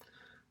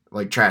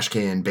like trash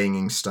can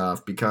banging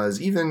stuff,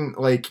 because even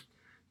like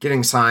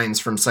getting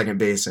signs from second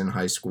base in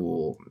high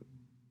school,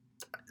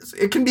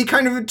 it can be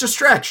kind of a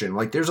distraction.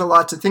 Like there's a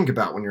lot to think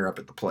about when you're up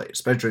at the plate,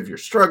 especially if you're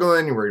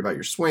struggling, you're worried about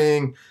your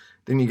swing.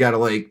 Then you got to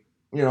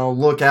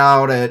look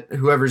out at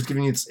whoever's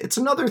giving you. It's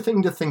another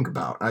thing to think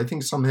about. I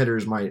think some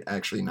hitters might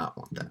actually not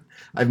want that.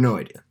 I have no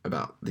idea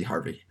about the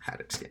Harvey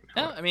Haddix game.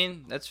 No, I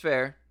mean, that's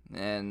fair.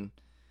 And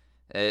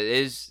it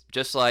is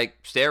just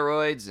like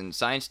steroids and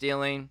sign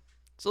stealing.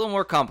 It's a little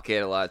more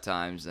complicated a lot of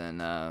times than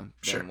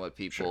what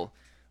people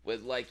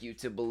would like you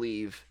to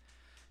believe.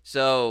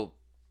 So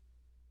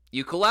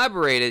you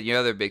collaborated, your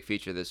other big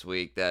feature this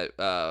week that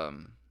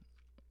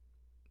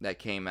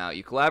came out.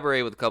 You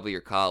collaborated with a couple of your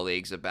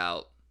colleagues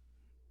about,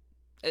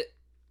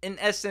 in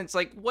essence,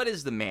 like, what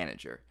is the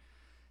manager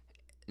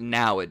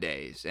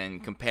nowadays,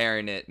 and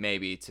comparing it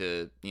maybe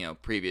to,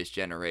 previous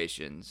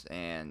generations.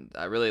 And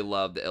I really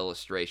love the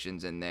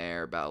illustrations in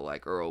there about,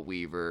 like, Earl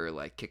Weaver,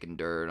 like, kicking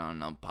dirt on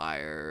an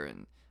umpire,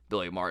 and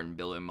Billy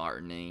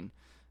Martining,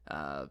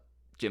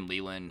 Jim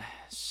Leland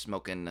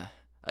smoking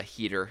a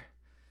heater.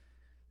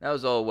 That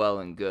was all well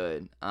and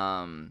good.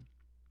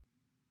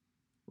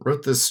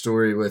 Wrote this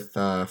story with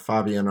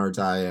Fabian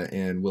Ardaya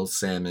and Will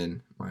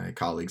Salmon, my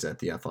colleagues at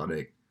The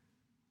Athletic.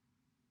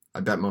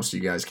 I bet most of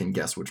you guys can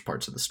guess which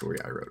parts of the story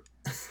I wrote.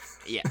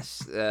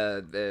 Yes.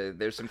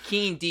 There's some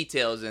keen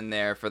details in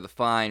there for the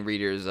fine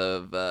readers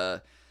of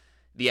The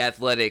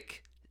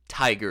Athletic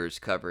Tigers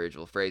coverage.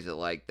 We'll phrase it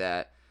like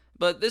that.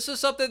 But this is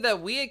something that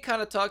we had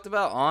kind of talked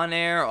about on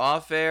air,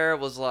 off air,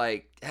 was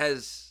like,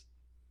 has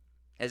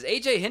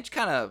AJ Hinch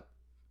kind of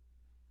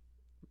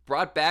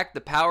brought back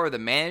the power of the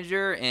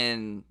manager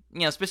in,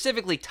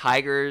 specifically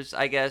Tigers,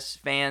 I guess,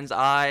 fans'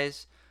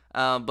 eyes.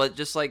 But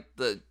just like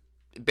the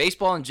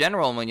baseball in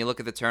general, and when you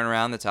look at the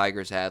turnaround the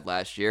Tigers had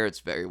last year,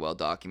 it's very well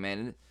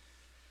documented.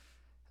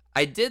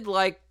 I did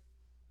like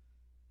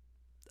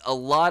a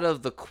lot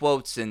of the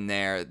quotes in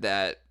there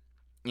that,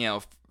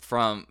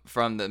 from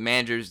the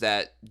managers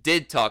that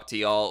did talk to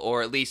y'all,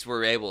 or at least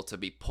were able to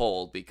be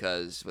polled,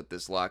 because with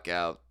this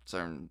lockout,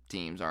 certain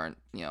teams aren't,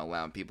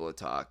 allowing people to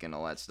talk and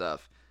all that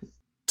stuff.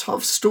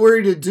 Tough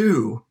story to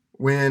do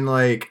when,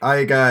 like,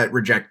 I got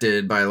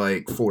rejected by,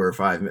 like, 4 or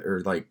 5,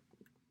 or, like,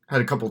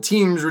 had a couple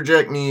teams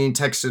reject me,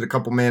 texted a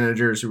couple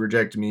managers who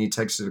rejected me,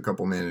 texted a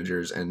couple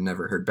managers, and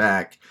never heard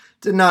back.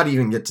 Did not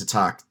even get to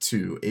talk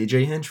to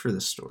AJ Hinch for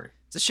this story.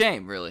 It's a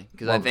shame, really,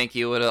 because I think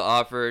he would have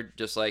offered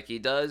just like he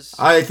does.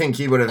 I think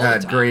he would have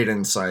had great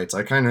insights.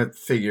 I kind of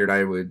figured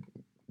I would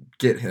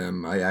get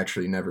him. I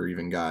actually never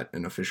even got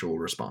an official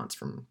response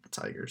from the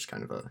Tigers.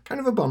 Kind of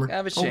a bummer. Kind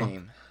of a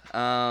shame.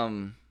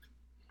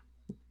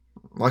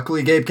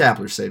 Luckily, Gabe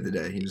Kapler saved the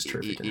day. He was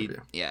terrific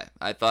interview. Yeah,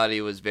 I thought he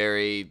was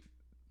he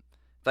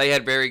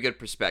had very good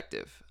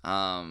perspective.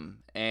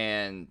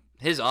 And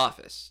his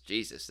office,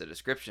 Jesus, the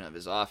description of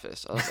his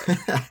office. I was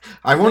like,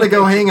 I want to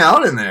go hang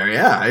out in there.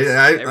 Yeah,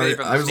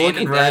 I was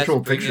looking for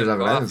actual pictures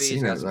of it. I haven't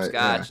seen it. Scotch,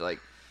 yeah. Like,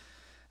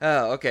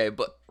 oh, okay,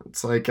 but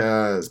it's like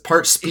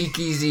part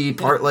speakeasy,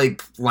 part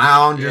like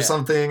lounge or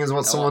something, is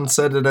what someone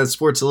said in a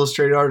Sports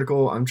Illustrated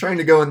article. I'm trying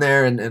to go in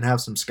there and have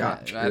some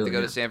scotch. I have to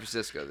go to San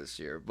Francisco this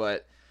year,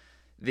 but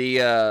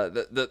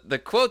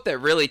the quote that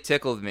really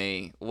tickled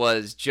me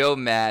was Joe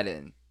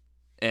Madden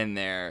in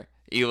there.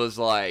 He was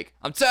like,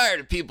 I'm tired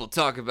of people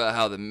talking about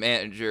how the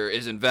manager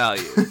isn't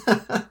valued.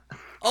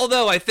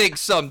 Although I think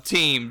some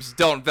teams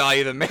don't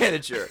value the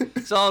manager.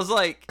 So I was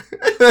like,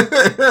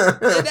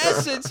 in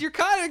essence, you're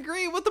kind of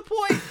agreeing with the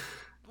point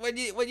when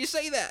you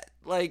say that.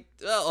 Like,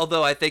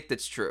 although I think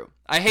that's true.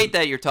 I hate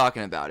that you're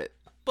talking about it,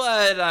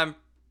 but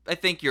I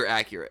think you're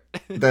accurate.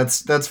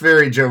 That's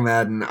very Joe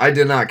Madden. I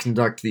did not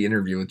conduct the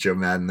interview with Joe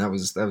Madden. That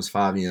was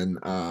Fabian.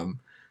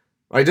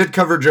 I did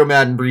cover Joe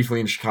Madden briefly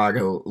in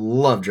Chicago.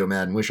 Love Joe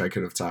Madden. Wish I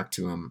could have talked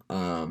to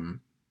him.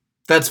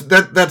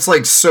 That's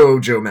like so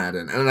Joe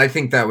Madden, and I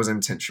think that was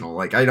intentional.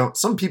 Like,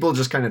 some people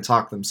just kind of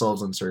talk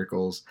themselves in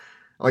circles.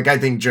 Like, I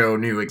think Joe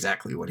knew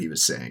exactly what he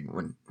was saying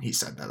when he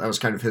said that. That was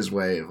kind of his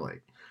way of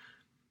like,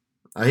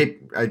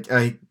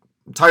 I'm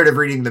tired of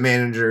reading the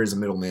manager as a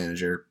middle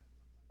manager,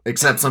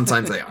 except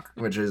sometimes they are,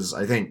 which is,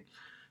 I think,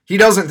 he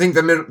doesn't think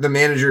the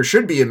manager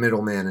should be a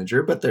middle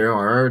manager, but there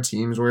are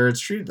teams where it's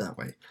treated that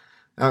way.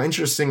 Now,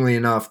 interestingly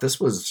enough, this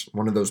was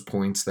one of those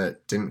points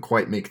that didn't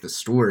quite make the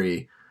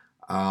story.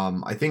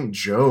 I think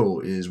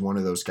Joe is one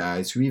of those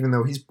guys who, even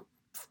though he's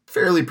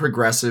fairly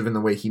progressive in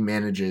the way he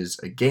manages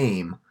a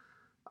game,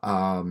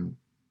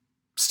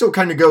 still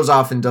kind of goes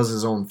off and does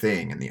his own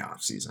thing in the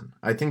offseason.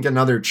 I think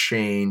another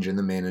change in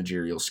the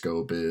managerial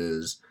scope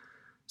is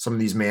some of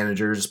these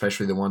managers,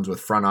 especially the ones with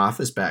front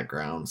office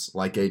backgrounds,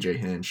 like AJ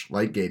Hinch,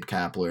 like Gabe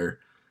Kapler,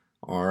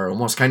 are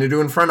almost kind of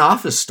doing front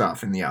office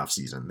stuff in the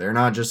offseason. They're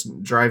not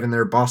just driving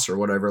their bus or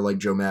whatever like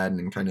Joe Madden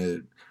and kind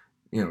of,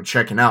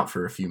 checking out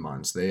for a few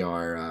months. They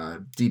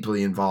are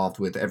deeply involved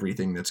with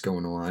everything that's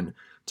going on in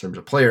terms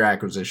of player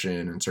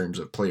acquisition, in terms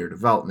of player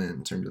development,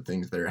 in terms of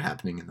things that are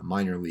happening in the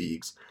minor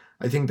leagues.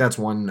 I think that's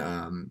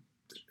one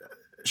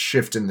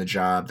shift in the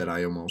job that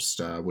I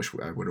almost wish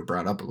I would have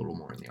brought up a little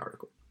more in the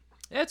article.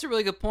 Yeah, that's a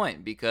really good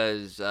point,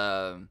 because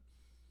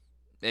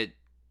it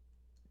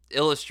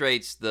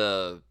illustrates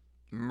the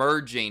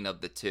merging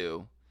of the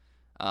two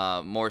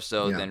more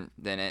so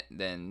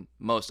than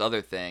most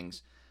other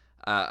things.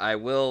 I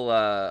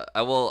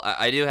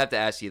do have to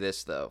ask you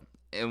this though.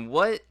 And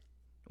what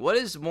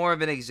is more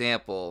of an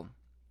example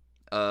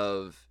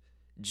of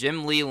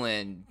Jim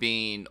Leyland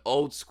being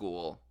old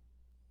school?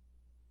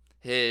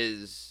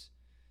 His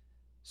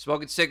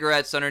smoking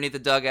cigarettes underneath the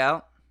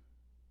dugout,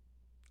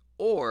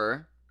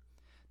 or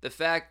the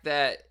fact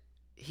that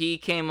he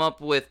came up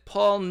with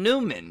Paul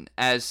Newman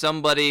as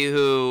somebody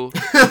who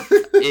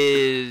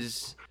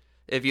is,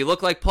 if you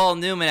look like Paul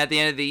Newman at the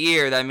end of the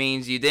year, that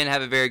means you didn't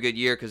have a very good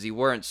year because you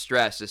weren't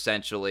stressed,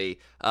 essentially,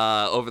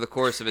 over the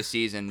course of a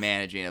season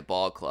managing a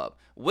ball club.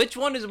 Which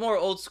one is more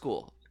old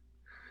school?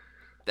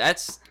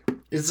 Paul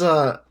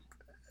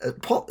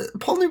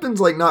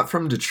Newman's like not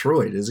from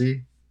Detroit, is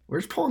he?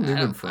 Where's Paul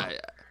Newman from?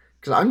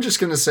 Because I'm just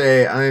going to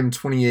say I'm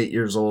 28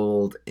 years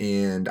old,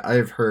 and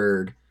I've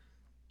heard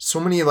so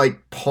many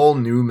like Paul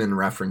Newman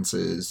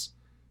references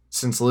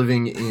since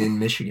living in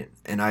Michigan,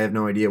 and I have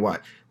no idea why.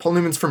 Paul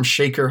Newman's from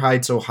Shaker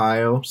Heights,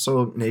 Ohio,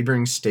 so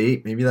neighboring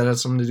state. Maybe that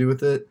has something to do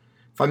with it.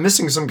 If I'm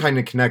missing some kind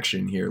of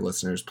connection here,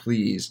 listeners,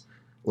 please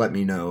let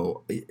me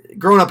know.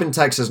 Growing up in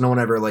Texas, no one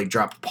ever like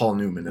dropped Paul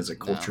Newman as a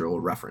cultural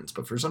reference,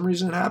 but for some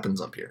reason it happens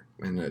up here,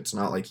 and it's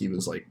not like he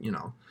was like,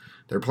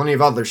 there are plenty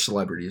of other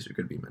celebrities who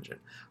could be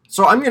mentioned.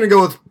 So I'm gonna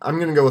go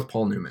with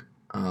Paul Newman.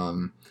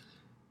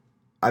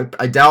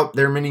 I doubt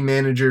there are many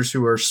managers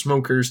who are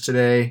smokers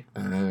today.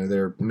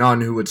 There are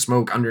none who would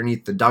smoke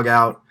underneath the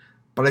dugout,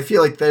 but I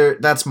feel like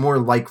that's more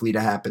likely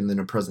to happen than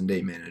a present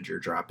day manager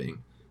dropping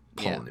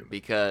Paul Newman.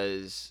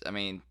 Because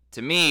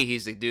to me,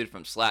 he's the dude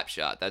from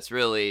Slapshot. That's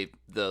really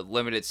the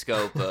limited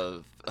scope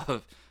of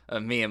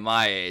of me and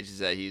my age is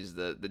that he's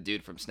the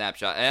dude from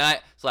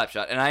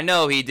Slapshot, and I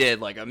know he did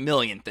like a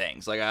million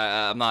things. Like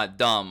I'm not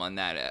dumb on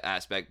that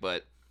aspect,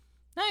 but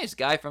nice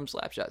guy from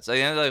Slapshot. So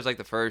that was like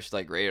the first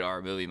like rated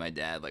R movie my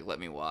dad like let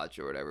me watch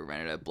or whatever.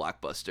 Rented at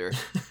Blockbuster.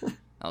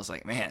 I was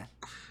like, man,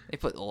 they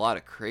put a lot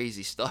of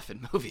crazy stuff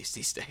in movies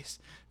these days.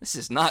 This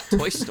is not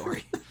Toy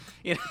Story,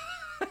 you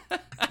know.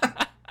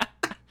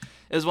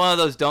 It was one of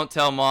those "Don't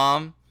Tell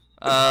Mom"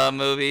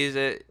 movies.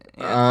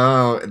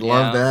 Oh, I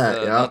love that.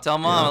 So yeah. Don't tell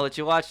mom. I'll let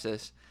you watch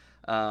this.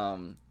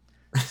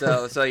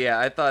 So yeah,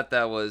 I thought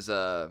that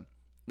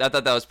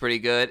was pretty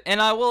good.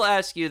 And I will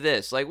ask you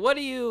this: like,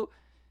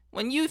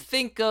 when you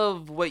think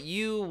of what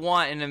you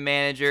want in a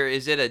manager,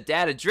 is it a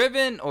data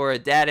driven or a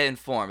data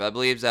informed? I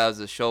believe that was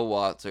the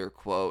Showalter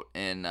quote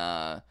in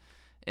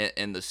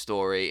the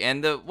story.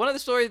 And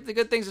the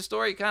good things the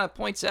story kind of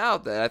points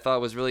out that I thought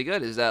was really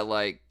good is that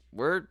like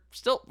we're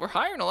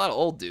hiring a lot of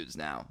old dudes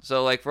now.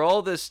 So like for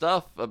all this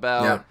stuff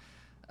about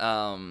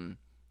I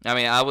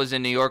mean, I was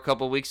in New York a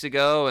couple weeks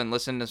ago and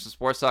listened to some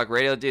sports talk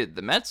radio. Dude,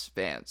 the Mets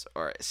fans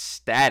are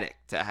ecstatic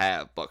to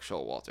have Buck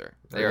Showalter.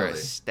 They are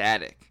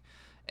ecstatic.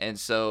 And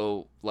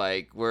so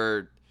like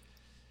it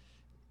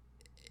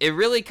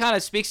really kind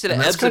of speaks to the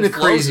ebbs and flows. That's kind of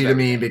crazy to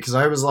me because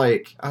I was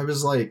like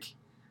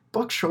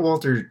Buck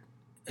Showalter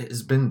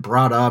has been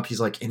brought up.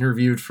 He's like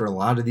interviewed for a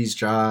lot of these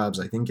jobs.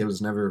 I think it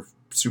was never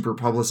super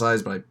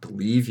publicized, but I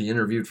believe he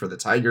interviewed for the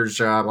Tigers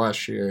job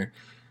last year.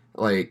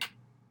 Like,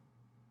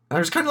 I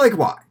was kind of like,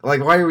 why?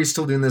 Like, why are we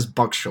still doing this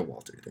Buck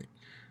Showalter thing?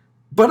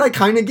 But I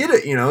kind of get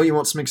it, you know? You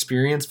want some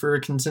experience for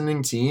a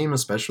contending team,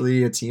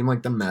 especially a team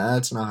like the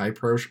Mets and a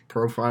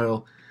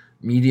high-profile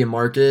media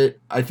market.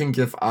 I think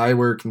if I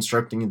were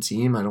constructing a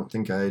team, I don't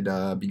think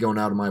I'd be going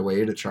out of my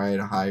way to try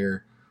to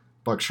hire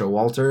Buck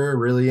Showalter or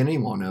really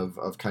anyone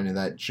of kind of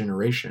that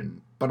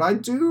generation. But I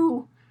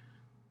do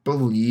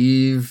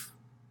believe...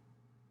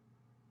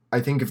 I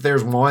think if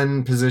there's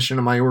one position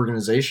in my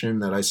organization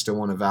that I still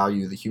want to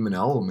value the human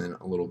element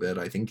a little bit,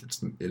 I think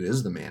it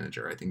is the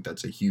manager. I think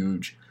that's a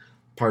huge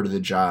part of the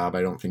job.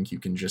 I don't think you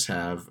can just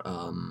have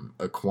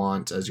a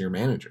quant as your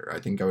manager. I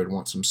think I would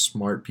want some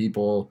smart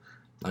people.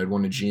 I'd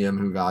want a GM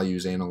who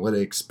values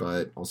analytics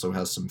but also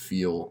has some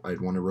feel. I'd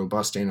want a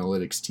robust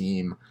analytics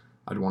team.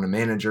 I'd want a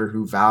manager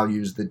who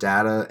values the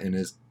data and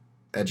is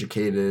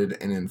educated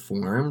and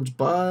informed,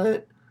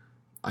 but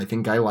I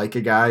think I like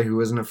a guy who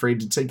isn't afraid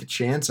to take a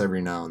chance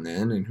every now and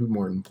then and who,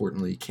 more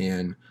importantly,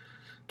 can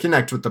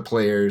connect with the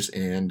players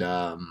and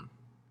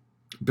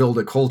build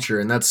a culture.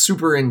 And that's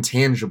super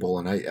intangible,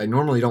 and I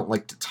normally don't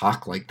like to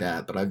talk like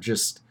that, but I've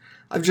just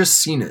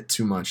seen it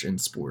too much in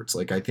sports.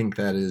 Like, I think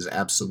that is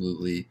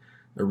absolutely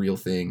a real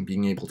thing,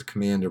 being able to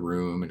command a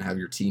room and have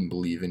your team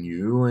believe in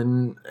you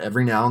and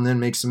every now and then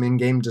make some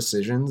in-game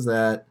decisions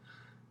that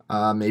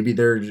maybe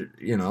they're,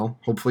 you know,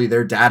 hopefully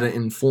they're data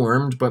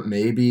informed, but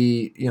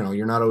maybe, you know,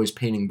 you're not always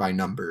painting by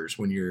numbers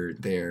when you're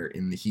there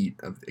in the heat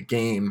of the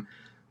game.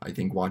 I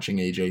think watching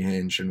AJ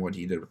Hinch and what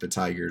he did with the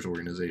Tigers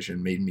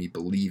organization made me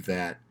believe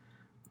that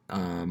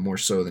more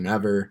so than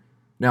ever.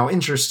 Now,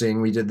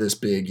 interesting, we did this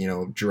big, you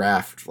know,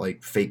 draft,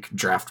 like fake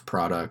draft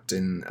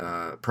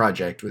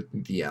project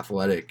with The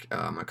Athletic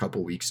a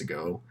couple weeks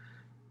ago.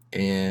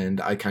 And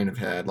I kind of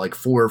had like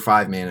 4 or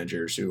 5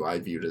 managers who I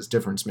viewed as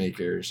difference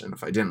makers. And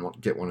if I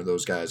didn't get one of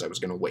those guys, I was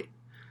going to wait.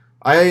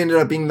 I ended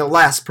up being the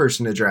last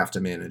person to draft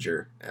a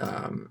manager,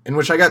 in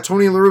which I got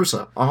Tony La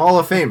Russa, a Hall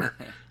of Famer.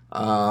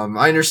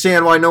 I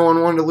understand why no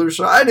one wanted La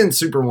Russa. I didn't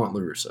super want La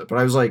Russa, but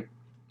I was like,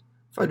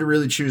 if I had to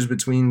really choose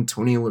between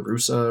Tony La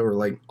Russa or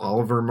like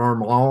Oliver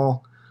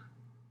Marmol,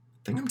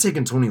 I think I'm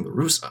taking Tony La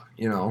Russa,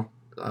 you know.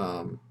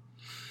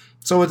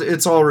 So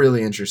it's all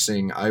really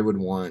interesting. I would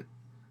want,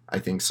 I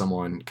think,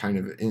 someone kind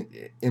of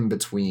in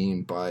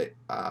between, but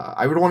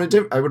I would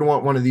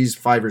want one of these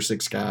 5 or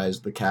 6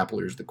 guys, the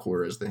Kaplers, the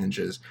Coras, the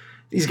Hinches,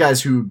 these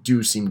guys who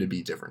do seem to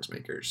be difference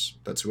makers.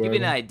 That's who. Give you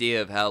an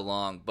idea of how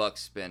long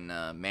Buck's been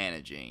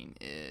managing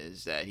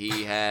is that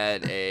he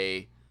had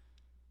at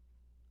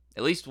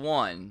least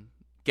one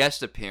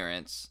guest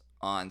appearance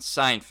on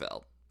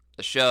Seinfeld,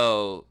 a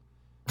show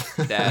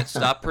that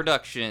stopped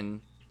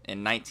production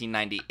in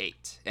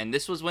 1998, and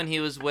this was when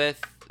he was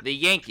with the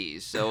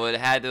Yankees, so it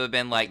had to have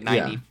been like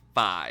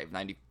 95,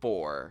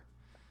 94.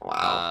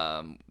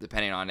 Wow.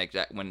 Depending on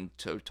when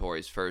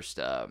Torre's first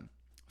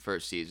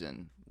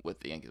season with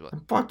the Yankees was.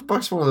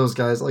 Buck's one of those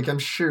guys, like, I'm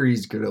sure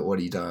he's good at what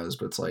he does,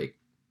 but it's like,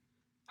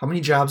 how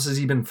many jobs has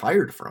he been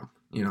fired from?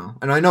 You know,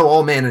 and I know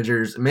all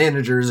manager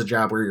is a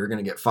job where you're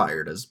going to get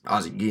fired, as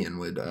Ozzie Guillen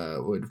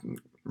would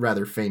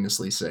rather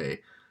famously say.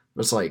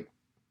 But it's like,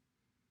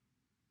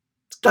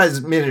 this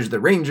guy's managed the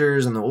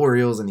Rangers and the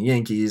Orioles and the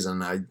Yankees,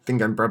 and I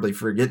think I'm probably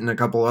forgetting a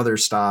couple other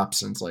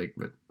stops. And it's like,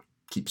 but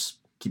keeps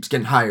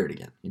getting hired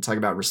again. You talk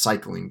about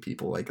recycling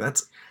people, like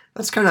that's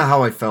kind of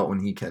how I felt when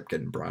he kept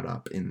getting brought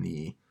up in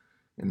the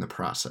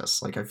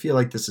process. Like, I feel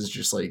like this is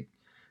just like,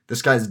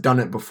 this guy's done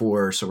it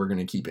before, so we're going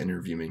to keep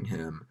interviewing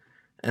him.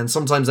 And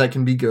sometimes that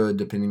can be good,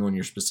 depending on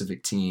your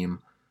specific team.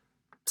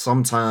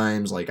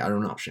 Sometimes, like, I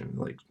don't know,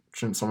 like,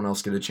 Shouldn't someone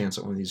else get a chance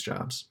at one of these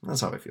jobs?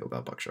 That's how I feel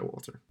about Buck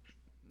Showalter.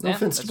 No Yeah,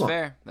 offense to that's Buck.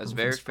 fair. That's No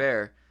very offense to Buck.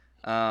 fair.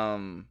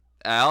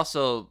 I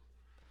also,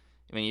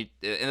 I mean,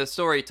 in the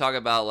story, you talk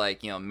about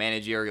like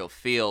managerial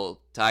feel.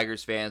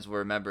 Tigers fans will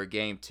remember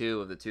Game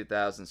 2 of the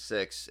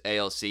 2006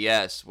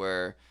 ALCS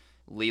where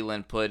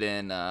Leland put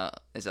in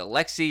is it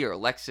Alexi or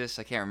Alexis?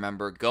 I can't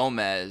remember.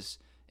 Gomez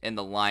in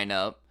the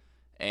lineup,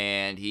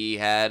 and he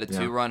had a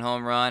 2-run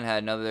home run,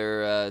 had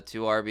another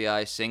 2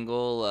 RBI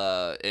single,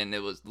 and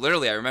it was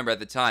literally I remember at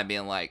the time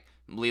being like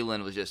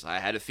Leland was just I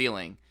had a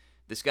feeling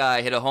this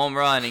guy hit a home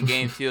run in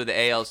Game 2 of the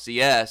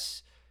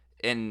ALCS.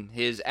 In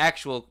his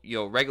actual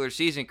regular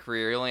season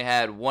career, he only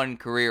had 1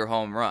 career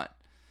home run.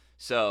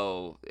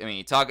 So I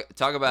mean, talk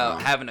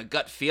about having a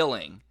gut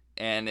feeling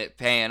and it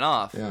paying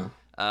off. Yeah.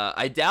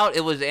 I doubt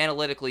it was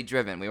analytically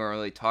driven. We weren't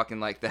really talking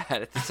like that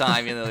at the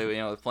time,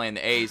 playing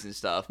the A's and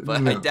stuff.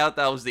 But No. I doubt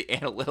that was the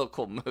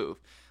analytical move.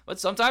 But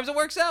sometimes it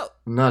works out.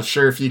 I'm not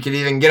sure if you could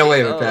even get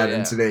away with that yeah.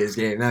 in today's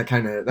game. That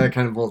kind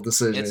of bold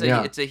decision.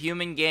 It's a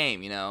human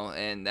game,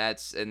 and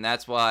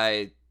that's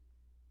why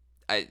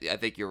I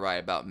think you're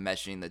right about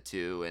meshing the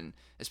two, and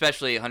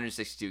especially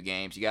 162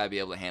 games, you got to be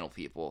able to handle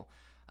people.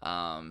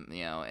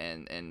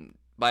 And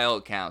by all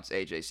accounts,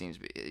 AJ seems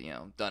to be,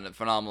 done a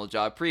phenomenal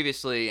job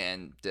previously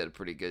and did a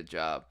pretty good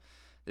job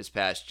this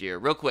past year.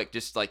 Real quick,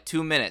 just like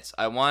 2 minutes.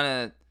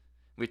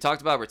 We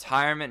talked about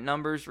retiring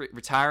numbers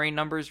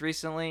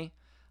recently.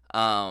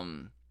 I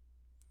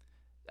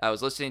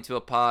was listening to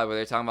a pod where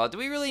they're talking about, do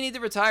we really need to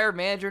retire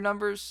manager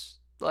numbers?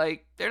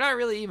 Like, they're not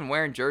really even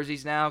wearing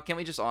jerseys now. Can't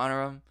we just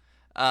honor them?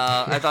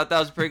 I thought that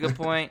was a pretty good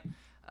point.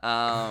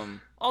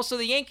 Also,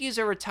 the Yankees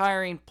are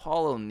retiring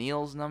Paul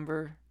O'Neill's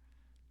number.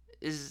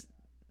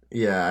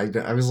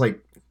 I was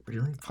like,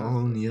 really, Paul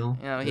O'Neill?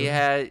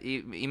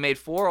 He made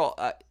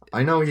 4.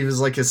 I know he was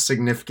like a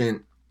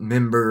significant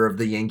member of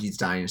the Yankees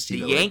dynasty.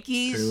 The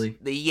Yankees,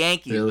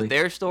 Really? with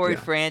their storied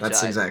Yeah, franchise.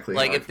 that's exactly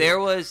like how I if feel. there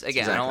was That's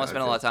again. I don't want to exactly spend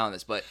a how I lot of time on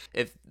this, but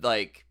if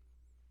like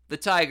the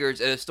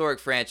Tigers, a historic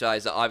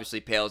franchise that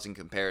obviously pales in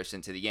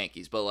comparison to the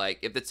Yankees, but like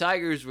if the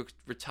Tigers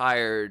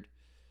retired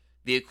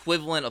the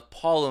equivalent of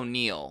Paul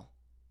O'Neill,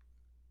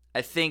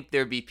 I think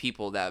there'd be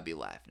people that would be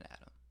laughing at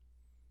him.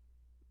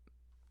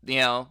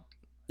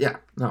 Yeah,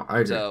 no, I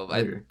agree. So, I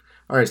agree.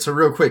 All right, so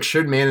real quick,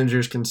 should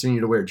managers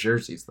continue to wear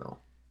jerseys though?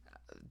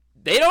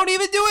 They don't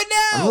even do it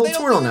now. I'm a little They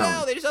don't torn do on it that now.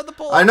 one. They just have the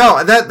pullover. I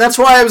know that's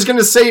why I was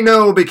gonna say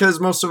no, because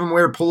most of them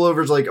wear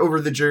pullovers like over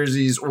the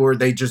jerseys, or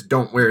they just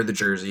don't wear the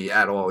jersey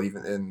at all.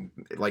 Even in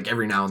like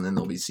every now and then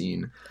they'll be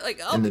seen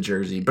in the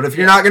jersey. But if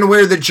you're not gonna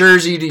wear the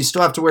jersey, do you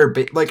still have to wear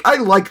I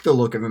like the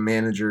look of a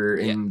manager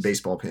in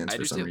baseball pants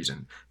for some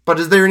reason. But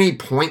is there any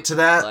point to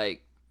that?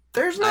 Like,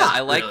 there's not.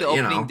 I like really, the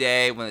opening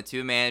day when the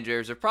two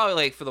managers are probably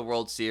like for the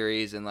World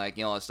Series and like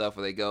all that stuff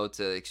where they go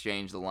to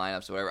exchange the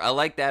lineups or whatever. I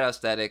like that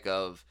aesthetic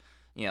of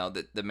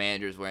the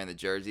managers wearing the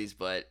jerseys,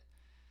 but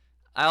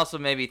I also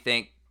maybe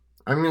think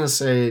I'm gonna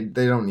say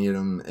they don't need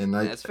them, and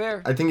that's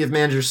fair. I think if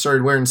managers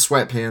started wearing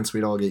sweatpants,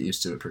 we'd all get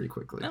used to it pretty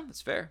quickly. No,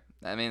 that's fair.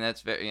 I mean,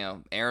 that's very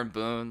Aaron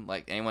Boone.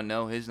 Like, anyone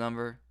know his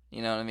number?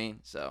 You know what I mean?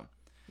 So.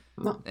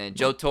 No. And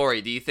Joe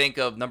Torre. Do you think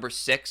of number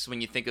 6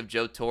 when you think of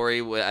Joe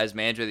Torre as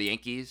manager of the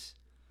Yankees?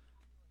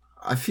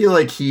 I feel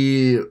like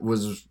he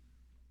was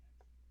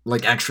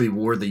like actually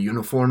wore the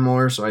uniform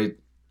more, so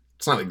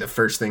it's not like the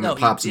first thing that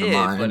pops into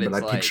mind,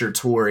 but I picture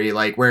Torre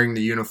like wearing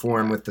the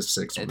uniform with the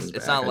 6 on his back.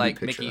 It's not like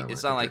Mickey.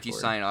 It's not like he's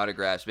signing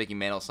autographs. Mickey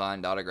Mantle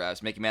signed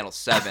autographs. Mickey Mantle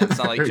 7. It's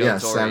not like Joe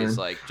Torre is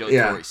like Joe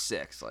Torre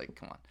 6. Like,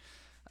 come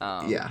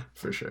on. Yeah,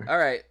 for sure. All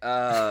right.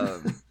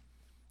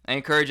 I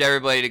encourage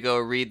everybody to go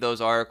read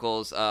those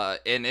articles.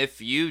 And if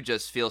you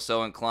just feel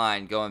so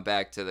inclined, going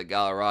back to the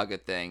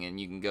Galarraga thing, and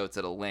you can go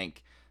to the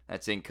link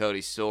that's in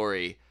Cody's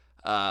story.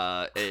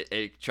 Try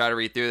to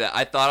read through that.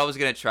 I thought I was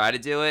gonna try to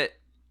do it,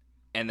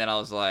 and then I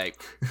was like,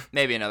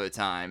 maybe another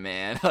time,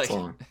 man. Like, it's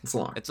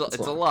long. It's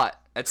a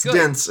lot. It's good.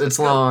 Dense. It's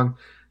long.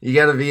 You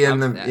gotta be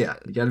in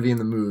you gotta be in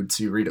the mood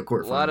to read a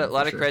court. A lot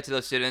of credit to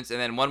those students. And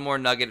then one more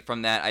nugget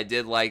from that. I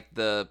did like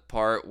the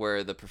part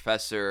where the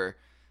professor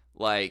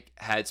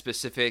had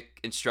specific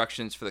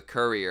instructions for the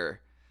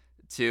courier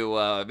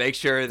to make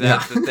sure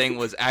that the thing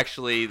was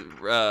actually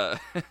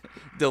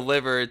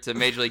delivered to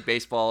Major League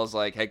Baseball's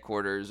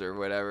headquarters or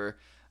whatever.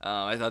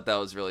 I thought that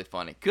was really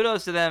funny.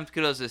 Kudos to them.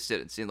 Kudos to the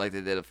students. Seemed like they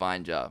did a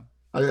fine job.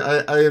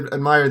 I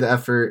admire the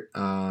effort.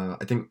 I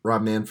think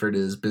Rob Manfred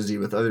is busy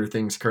with other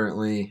things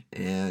currently,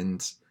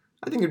 and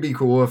I think it'd be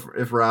cool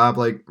if Rob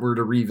were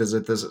to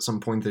revisit this at some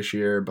point this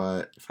year.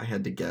 But if I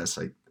had to guess,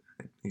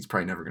 he's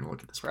probably never going to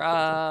look at this.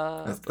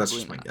 That's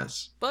just my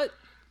guess. But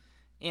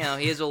he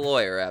is a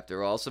lawyer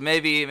after all, so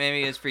maybe in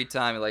his free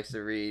time he likes to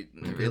read.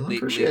 Maybe he'll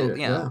appreciate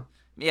it.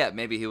 Yeah,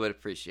 maybe he would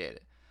appreciate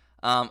it.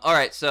 All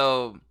right,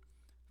 so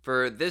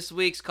for this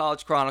week's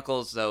College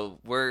Chronicles, so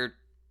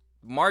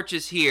March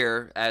is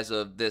here as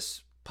of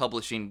this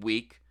publishing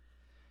week,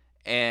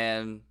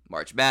 and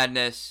March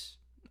Madness.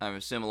 I'm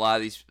assuming a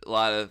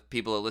lot of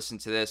people that listen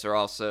to this are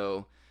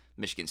also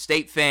Michigan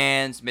State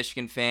fans,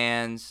 Michigan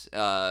fans.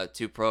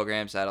 2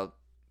 programs that'll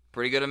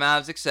pretty good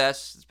amount of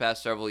success this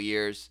past several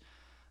years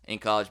in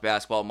college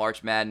basketball.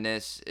 March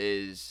Madness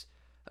is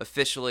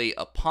officially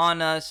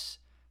upon us.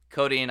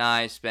 Cody and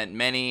I spent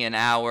many an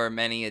hour,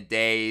 many a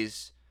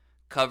days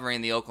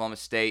covering the Oklahoma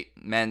State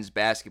men's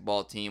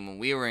basketball team when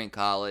we were in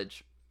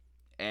college.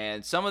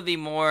 And some of the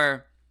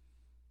more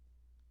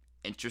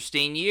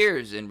interesting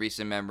years in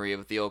recent memory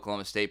of the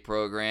Oklahoma State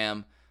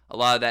program, a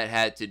lot of that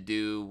had to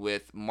do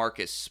with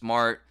Marcus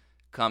Smart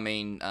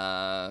coming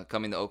to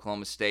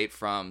Oklahoma State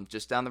from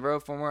just down the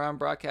road from where I'm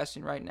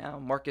broadcasting right now,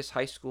 Marcus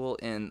High School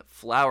in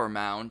Flower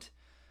Mound.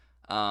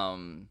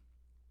 The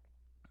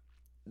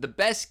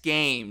best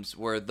games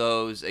were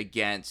those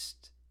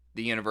against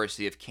the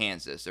University of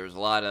Kansas. There was a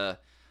lot of,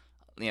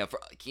 for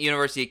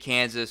University of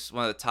Kansas,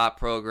 one of the top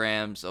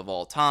programs of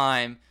all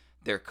time.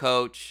 Their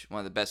coach, one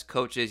of the best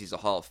coaches, he's a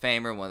Hall of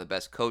Famer, one of the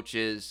best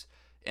coaches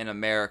in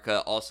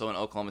America, also an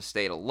Oklahoma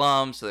State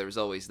alum, so there was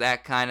always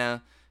that kind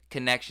of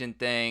connection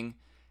thing.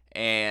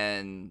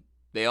 And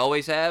they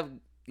always have,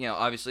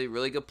 obviously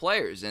really good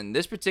players. And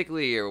this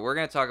particular year, we're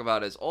going to talk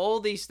about is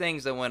all these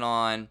things that went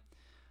on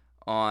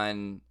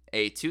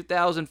a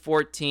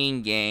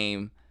 2014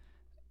 game,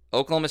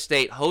 Oklahoma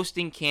State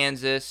hosting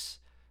Kansas.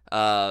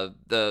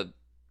 The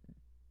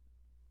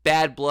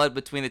bad blood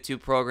between the two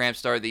programs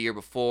started the year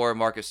before.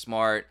 Marcus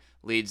Smart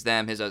leads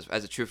them as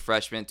a true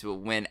freshman to a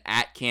win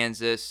at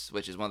Kansas,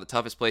 which is one of the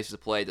toughest places to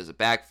play, does a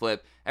backflip.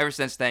 Ever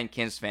since then,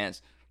 Kansas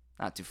fans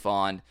not too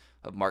fond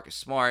of Marcus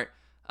Smart.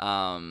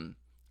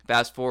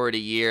 Fast forward a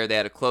year, they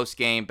had a close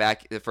game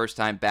back the first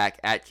time back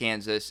at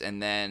Kansas,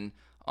 and then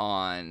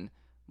on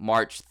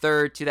March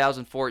 3rd,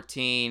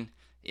 2014,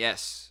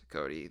 yes,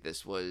 Cody,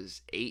 this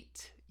was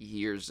 8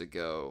 years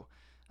ago.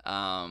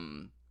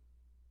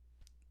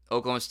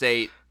 Oklahoma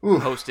State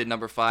hosted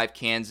number 5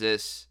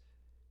 Kansas.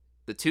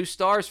 The 2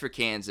 stars for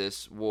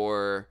Kansas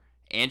were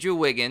Andrew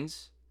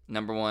Wiggins,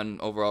 number 1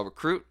 overall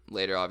recruit,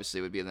 later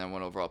obviously would be the number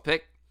 1 overall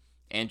pick,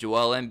 and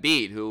Joel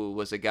Embiid, who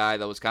was a guy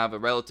that was kind of a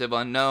relative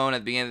unknown at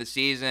the beginning of the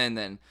season,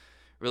 then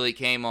really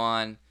came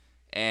on.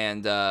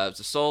 And it was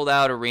a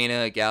sold-out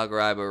arena, Gallagher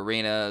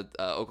Arena.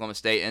 Oklahoma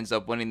State ends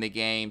up winning the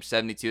game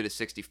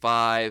 72-65.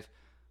 A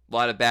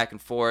lot of back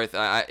and forth.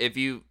 If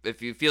you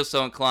feel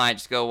so inclined,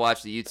 just go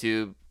watch the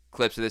YouTube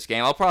clips of this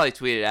game. I'll probably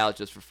tweet it out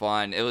just for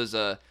fun. It was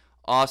a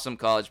awesome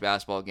college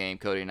basketball game,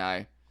 Cody and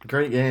I.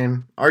 Great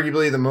game.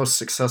 Arguably the most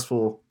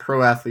successful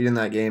pro athlete in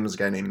that game was a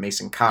guy named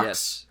Mason Cox.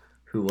 Yes.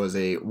 Who was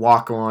a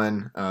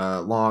walk-on,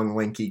 long,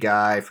 lanky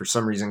guy. For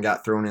some reason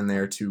got thrown in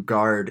there to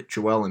guard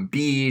Joel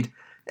Embiid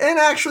and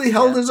actually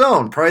held his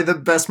own. Probably the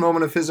best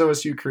moment of his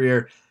OSU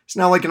career. He's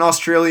now like an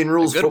Australian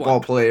rules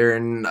football player,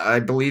 and I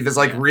believe is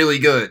really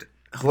good.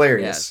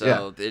 Hilarious. Yeah,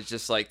 so it's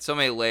just like so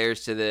many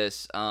layers to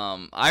this.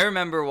 I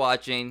remember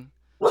watching,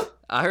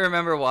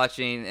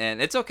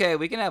 and it's okay,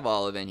 we can have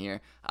all of it in here.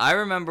 I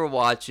remember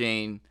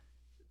watching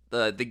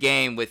the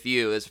game with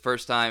you. It's the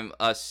first time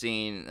us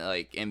seeing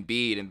like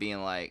Embiid and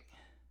being like,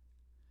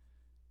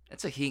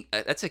 that's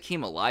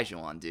Hakeem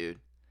Olajuwon, dude.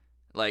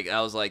 Like,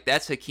 I was like,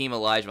 that's Hakeem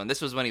Olajuwon.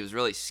 This was when he was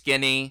really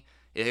skinny.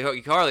 You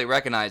can hardly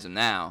recognize him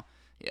now.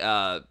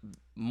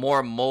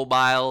 More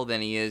mobile than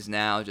he is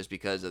now just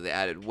because of the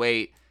added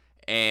weight.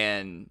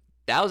 And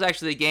that was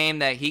actually the game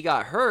that he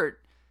got hurt.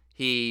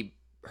 He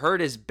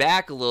hurt his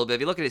back a little bit.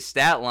 If you look at his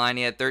stat line,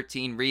 he had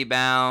 13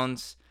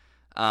 rebounds.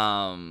 He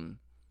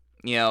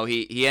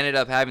ended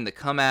up having to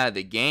come out of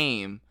the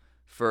game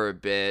for a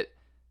bit.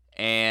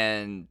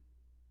 And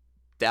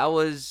that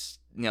was,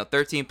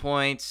 13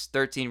 points,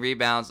 13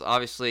 rebounds.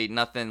 Obviously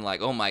nothing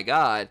like, oh my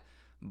God.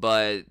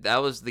 But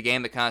that was the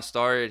game that kind of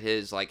started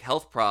his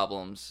health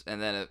problems.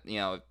 And then,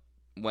 it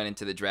went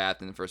into the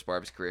draft in the first part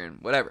of his career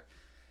and whatever.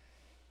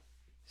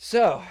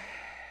 So,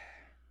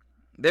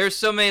 there's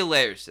so many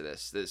layers to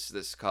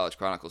this College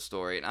Chronicles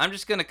story. And I'm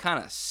just going to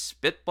kind of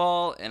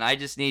spitball. And I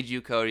just need you,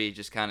 Cody, to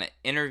just kind of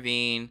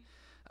intervene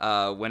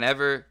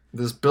whenever.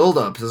 This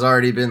build-up has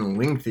already been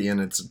lengthy, and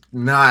it's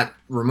not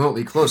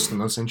remotely close to the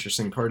most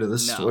interesting part of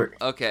this story.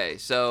 Okay,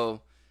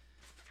 so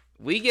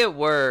we get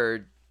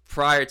word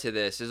prior to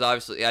this is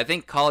obviously, I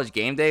think College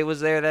Game Day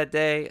was there that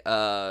day.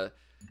 There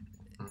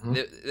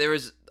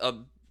was a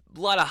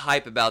lot of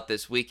hype about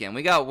this weekend.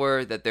 We got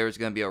word that there was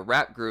going to be a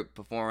rap group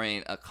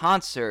performing a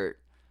concert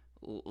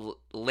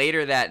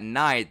later that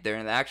night.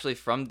 They're actually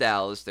from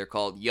Dallas. They're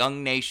called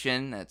Young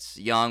Nation. That's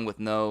Young with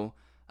no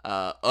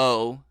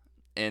O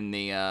in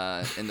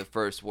the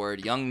first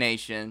word, Young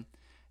Nation.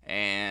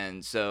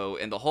 And so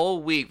in the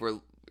whole week we're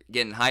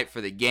getting hyped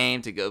for the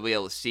game to go be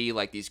able to see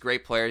these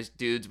great players,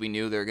 dudes we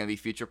knew they were going to be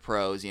future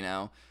pros,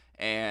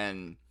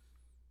 and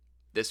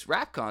this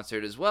rap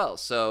concert as well.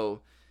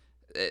 So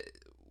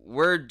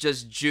we're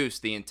just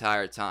juiced the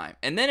entire time.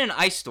 And then an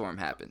ice storm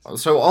happens.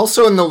 So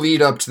also in the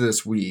lead up to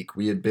this week,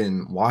 we had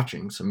been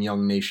watching some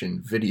Young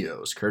Nation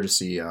videos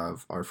courtesy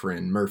of our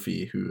friend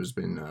Murphy, who has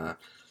been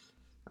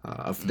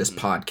of this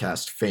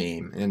podcast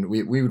fame. And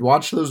we would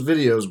watch those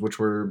videos, which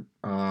were,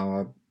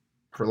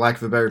 for lack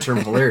of a better term,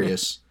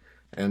 hilarious.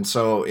 And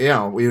so,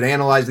 we would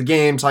analyze the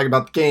game, talk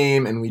about the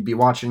game, and we'd be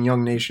watching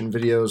Young Nation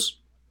videos.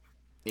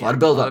 A lot of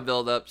build a lot up. of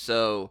build up.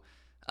 So,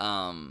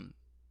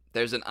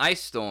 there's an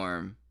ice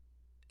storm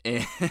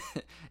in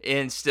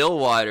in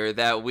Stillwater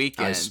that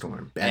weekend. Ice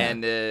storm, bad.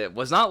 And it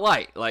was not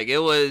light. Like it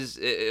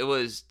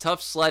was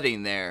tough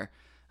sledding there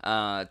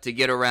to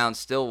get around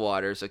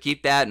Stillwater. So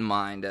keep that in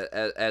mind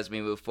as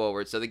we move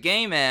forward. So the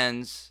game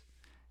ends,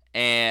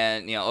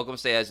 and Oklahoma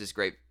State has this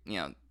great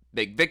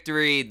big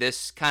victory.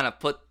 This kind of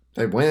put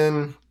They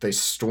win. They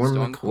storm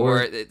the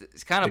court.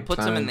 It kind of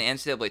puts them in the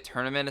NCAA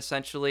tournament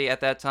essentially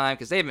at that time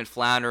because they've been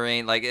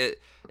floundering. Like it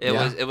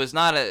was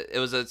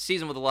a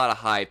season with a lot of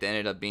hype that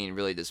ended up being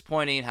really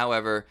disappointing.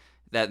 However,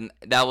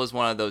 that was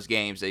one of those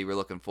games that you were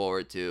looking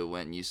forward to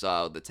when you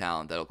saw the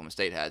talent that Oklahoma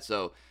State had.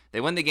 So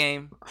they win the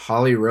game.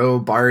 Holly Rowe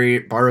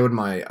borrowed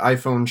my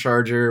iPhone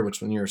charger,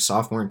 which when you're a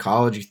sophomore in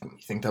college, you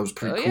think that was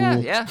pretty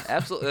cool. Yeah,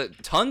 absolutely.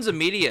 Tons of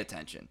media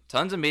attention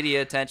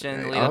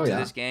leading up to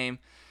this game.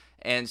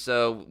 And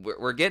so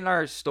we're getting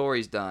our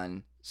stories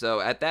done.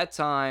 So at that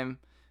time,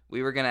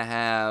 we were gonna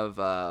have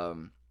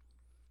our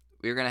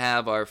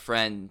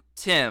friend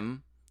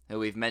Tim, who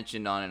we've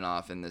mentioned on and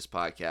off in this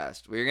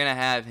podcast. We were gonna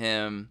have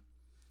him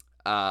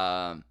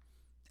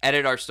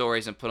edit our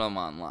stories and put them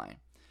online.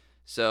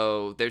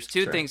 So there's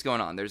two things going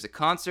on. There's a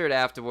concert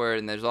afterward,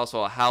 and there's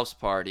also a house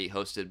party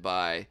hosted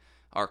by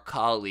our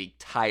colleague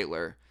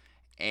Tyler.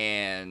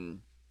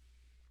 And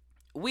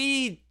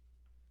we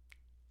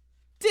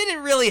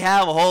didn't really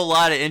have a whole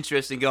lot of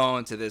interest in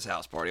going to this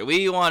house party.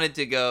 We wanted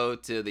to go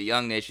to the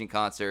Young Nation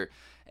concert,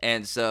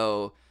 and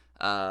so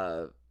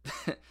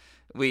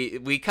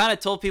we kind of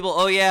told people,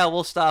 "Oh yeah,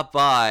 we'll stop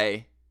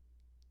by,"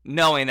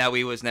 knowing that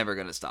we was never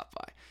gonna stop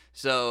by.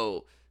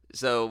 So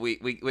we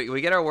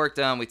get our work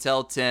done. We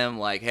tell Tim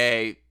like,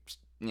 "Hey,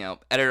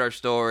 edit our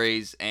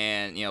stories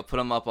and put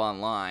them up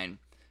online."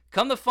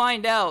 Come to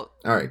find out,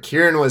 all right,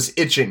 Kieran was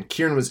itching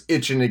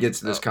to get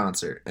to this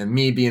concert, and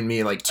me being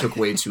me, like, took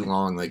way too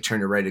long, like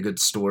trying to write a good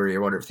story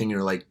or whatever, thinking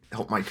to like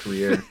help my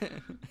career.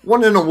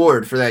 Won an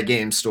award for that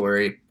game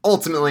story.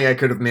 Ultimately, I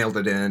could have mailed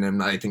it in,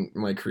 and I think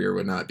my career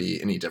would not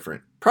be any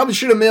different. Probably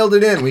should have mailed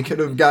it in. We could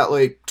have got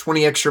like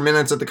 20 extra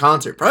minutes at the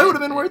concert. Probably would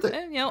have been worth it.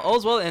 And,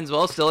 all's well that ends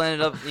well. Still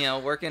ended up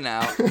working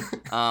out.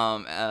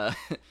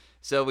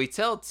 So we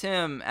tell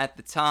Tim at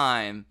the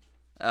time.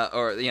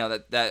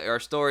 That our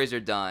stories are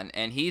done,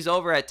 and he's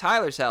over at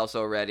Tyler's house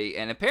already,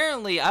 and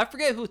apparently, I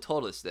forget who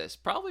told us this,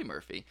 probably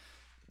Murphy.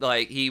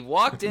 Like, he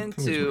walked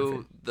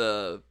into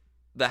the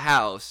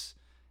house,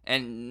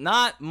 and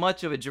not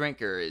much of a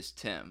drinker is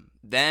Tim,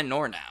 then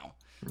nor now.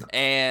 No.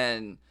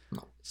 And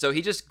so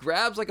he just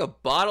grabs, like, a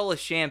bottle of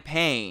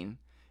champagne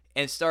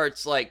and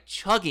starts, like,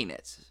 chugging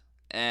it.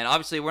 And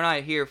obviously, we're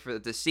not here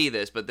to see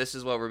this, but this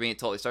is what we're being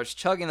told. He starts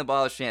chugging the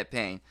bottle of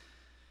champagne.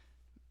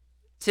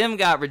 Tim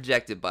got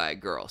rejected by a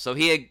girl. So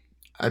I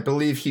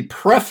believe he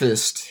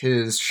prefaced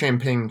his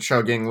champagne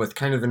chugging with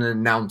kind of an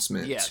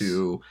announcement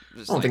to,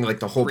 I don't think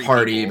like the whole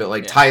party, but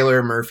like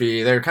Tyler,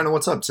 Murphy, they're kind of,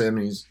 "What's up, Tim?"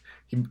 And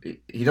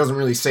he doesn't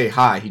really say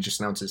hi. He just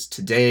announces,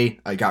 "Today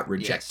I got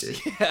rejected."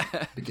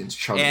 Yes. Begins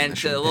chugging. And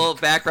the little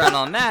background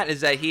on that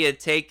is that he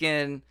had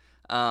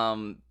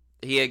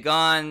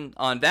gone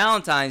on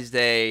Valentine's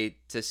Day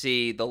to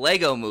see the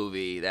Lego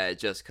movie that had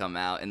just come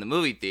out in the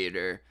movie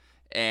theater.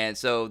 And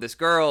so this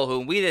girl,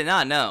 whom we did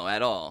not know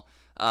at all,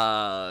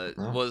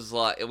 was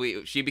like,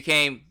 she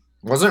became...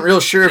 Wasn't real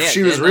sure if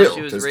she was real,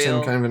 because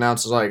Tim kind of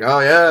announces like, "Oh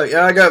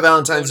yeah, I got a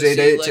Valentine's Day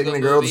date, taking the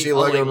girl to see a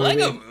Lego movie.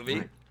 Lego movie?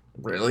 Like,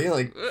 really?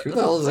 Like, who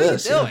the hell is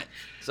this? What are you doing?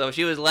 So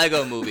she was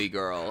Lego movie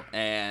girl,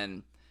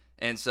 and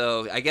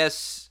so I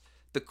guess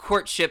the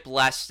courtship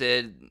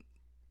lasted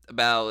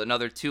about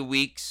another 2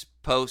 weeks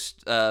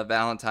post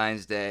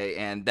Valentine's Day,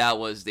 and that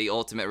was the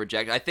ultimate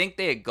rejection. I think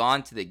they had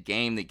gone to the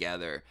game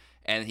together,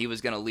 and he was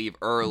going to leave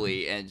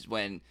early, and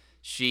when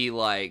he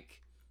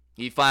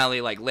finally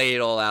laid it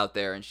all out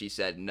there and she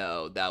said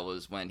no, that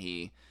was when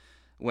he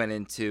went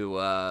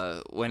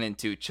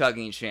into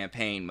chugging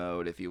champagne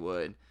mode, if you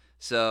would.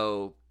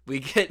 So we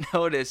get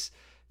notice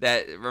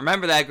that,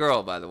 remember that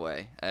girl, by the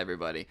way,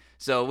 everybody.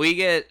 So we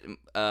get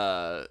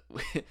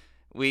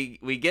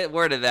we get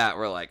word of that.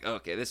 We're like,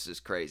 okay, this is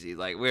crazy.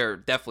 Like, we're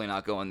definitely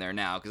not going there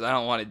now because I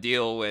don't want to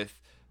deal with...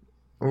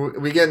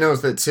 We get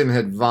notice that Tim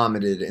had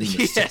vomited in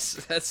the Yes,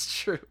 that's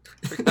true.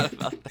 Forgot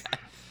about that.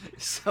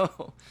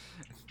 So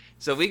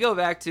we go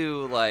back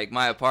to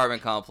my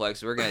apartment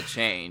complex. We're gonna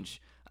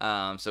change,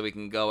 so we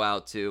can go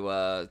out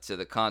to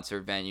the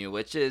concert venue,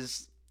 which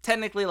is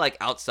technically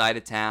outside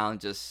of town,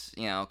 just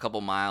a couple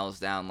miles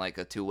down a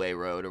 2-way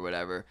road or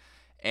whatever.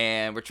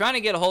 And we're trying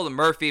to get a hold of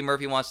Murphy.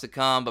 Murphy wants to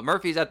come, but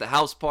Murphy's at the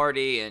house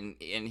party, and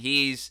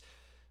he's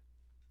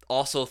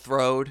also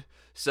throwed.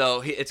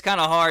 So it's kind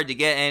of hard to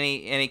get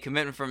any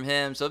commitment from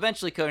him. So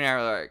eventually Cody and I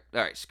were like,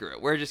 all right, screw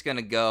it. We're just going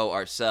to go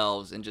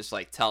ourselves and just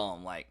tell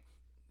them,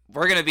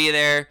 we're going to be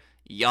there.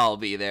 Y'all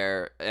be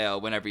there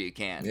whenever you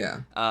can.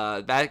 Yeah.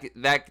 Back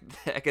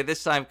at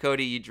this time,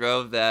 Cody, you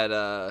drove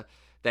that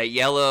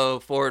yellow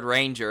Ford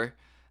Ranger.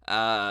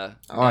 So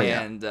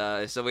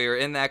we were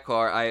in that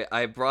car.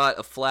 I brought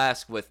a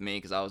flask with me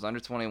because I was under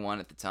 21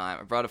 at the time.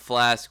 I brought a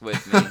flask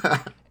with me,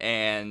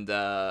 and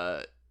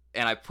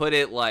and I put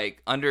it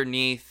like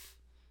underneath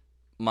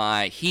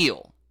my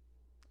heel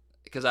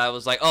because I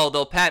was like, oh,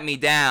 they'll pat me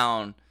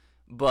down,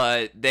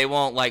 but they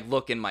won't like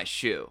look in my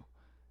shoe.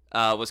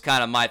 Was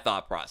kind of my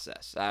thought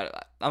process. I'm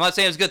not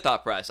saying it was good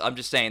thought process. I'm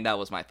just saying that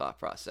was my thought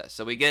process.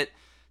 So we get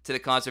to the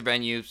concert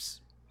venues.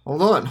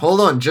 Hold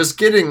on. Just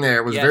getting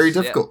there was Yes, very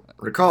difficult. Yeah.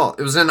 Recall,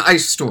 it was an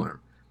ice storm.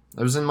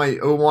 I was in my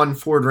 '01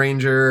 Ford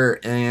Ranger,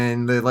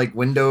 and the like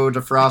window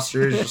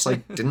defrosters just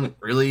like didn't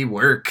really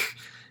work.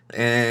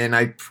 And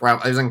I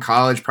was in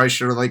college, probably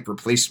should have like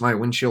replaced my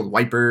windshield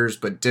wipers,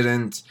 but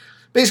didn't.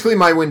 Basically,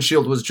 my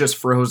windshield was just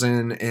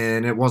frozen,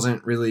 and it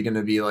wasn't really going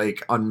to be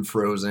like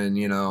unfrozen.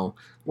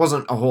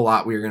 Wasn't a whole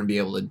lot we were going to be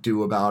able to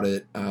do about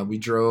it. We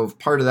drove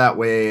part of that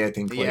way, I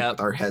think, like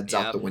with our heads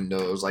out the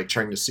windows, like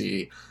trying to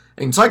see.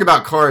 And talk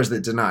about cars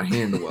that did not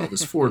handle well.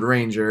 This Ford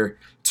Ranger,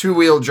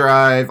 2-wheel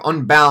drive,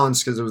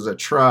 unbalanced because it was a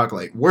truck,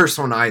 like worse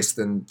on ice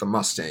than the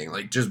Mustang.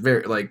 Like just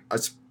very like I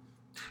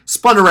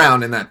spun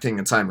around in that thing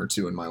a time or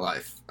two in my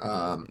life.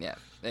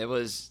 It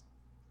was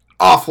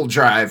awful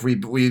drive.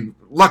 We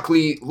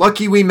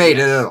lucky we made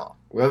it at all.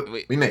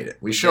 We made it.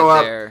 We show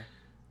up. There.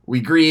 We're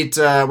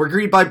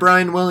greeted by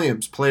Brian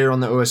Williams, player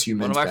on the OSU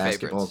men's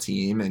basketball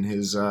team, and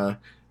his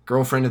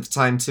girlfriend at the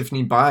time,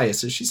 Tiffany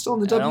Bias. Is she still in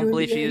the WNBA? I don't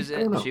believe she is.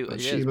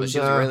 She was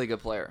a really good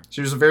player.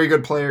 She was a very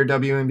good player,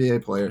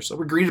 WNBA player. So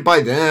we're greeted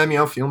by them,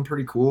 feeling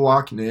pretty cool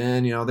walking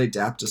in. They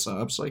dapped us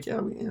up. So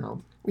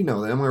we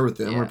know them. We're with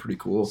them. Yeah. We're pretty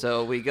cool.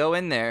 So we go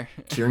in there.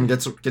 Kieran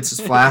gets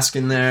his flask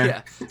in there.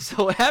 Yeah.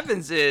 So what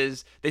happens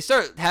is they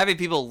start having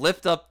people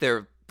lift up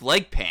their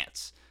leg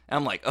pants. And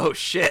I'm like, oh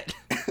shit,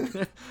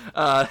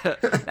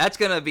 that's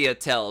gonna be a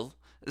tell.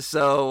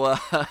 So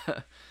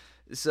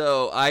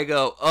I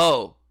go,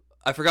 oh,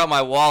 I forgot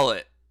my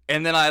wallet,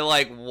 and then I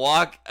like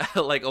walk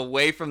like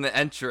away from the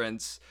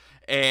entrance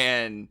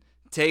and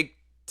take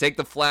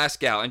the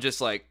flask out and just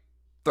like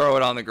throw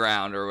it on the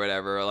ground or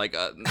whatever, like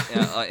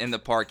in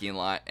the parking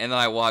lot. And then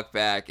I walk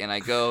back and I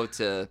go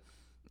to,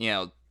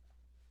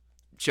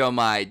 show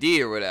my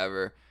ID or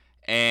whatever,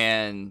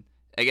 and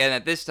again,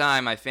 at this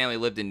time, my family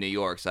lived in New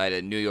York, so I had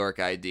a New York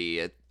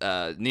ID.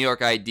 New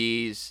York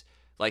IDs,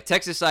 like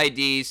Texas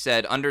IDs,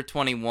 said under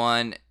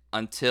 21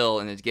 until,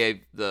 and it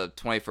gave the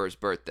 21st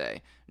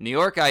birthday. New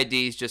York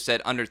IDs just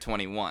said under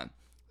 21.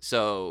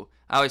 So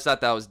I always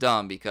thought that was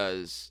dumb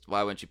because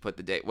why wouldn't you put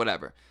the date?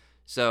 Whatever.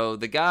 So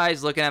the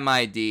guy's looking at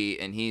my ID,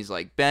 and he's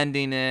like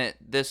bending it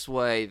this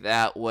way,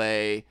 that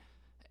way,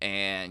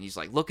 and he's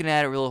like looking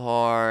at it real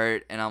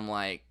hard, and I'm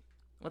like,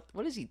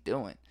 what is he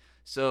doing?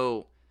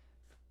 So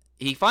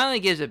he finally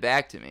gives it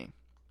back to me,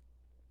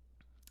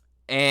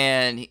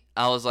 and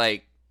I was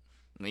like,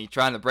 are you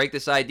trying to break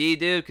this ID,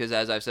 dude? Because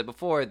as I've said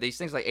before, these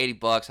things like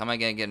 $80. How am I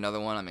going to get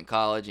another one? I'm in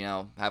college,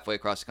 halfway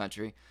across the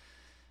country.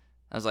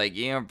 I was like,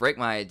 break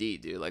my ID,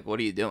 dude. Like, what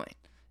are you doing?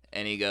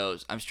 And he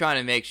goes, I'm just trying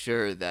to make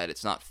sure that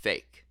it's not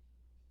fake.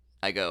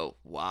 I go,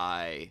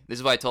 why? This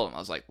is what I told him. I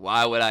was like,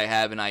 why would I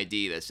have an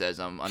ID that says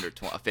I'm under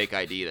a fake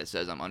ID that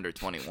says I'm under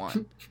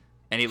 21?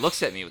 And he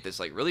looks at me with this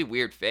like really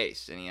weird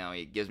face, and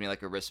he gives me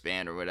like a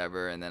wristband or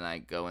whatever, and then I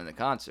go in the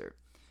concert.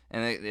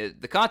 And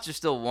the concert's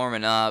still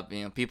warming up.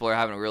 People are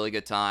having a really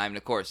good time, and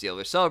of course,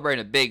 they're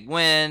celebrating a big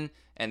win,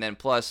 and then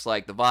plus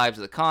like the vibes of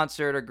the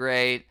concert are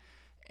great,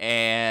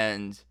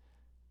 and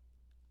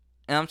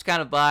I'm just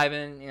kind of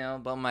vibing,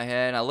 above my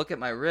head. And I look at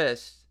my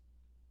wrist.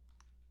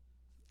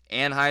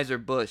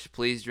 Anheuser-Busch,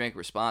 please drink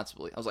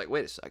responsibly. I was like,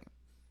 wait a second.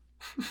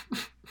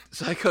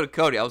 So I go to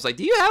Cody. I was like,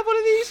 do you have one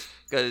of these?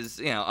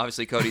 Because,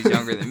 obviously Cody's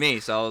younger than me.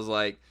 So I was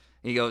like,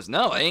 he goes,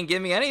 no, they didn't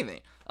give me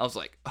anything. I was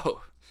like,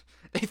 oh,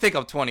 they think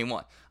I'm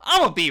 21. I'm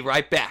going to be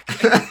right back.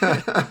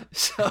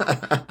 So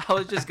I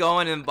was just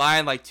going and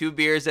buying like 2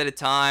 beers at a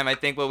time. I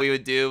think what we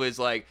would do is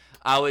like,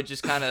 I would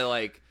just kind of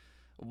like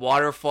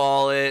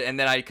waterfall it, and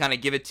then I'd kind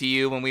of give it to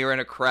you when we were in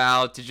a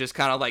crowd to just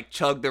kind of like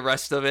chug the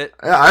rest of it.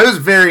 I was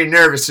very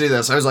nervous to do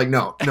this. I was like,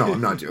 no, I'm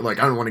not doing. Like,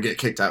 I don't want to get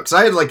kicked out because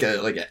I had like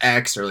an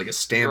X or like a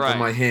stamp on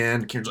my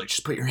hand. Kieran's like,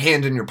 just put your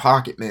hand in your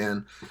pocket,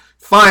 man.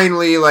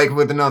 Finally, like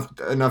with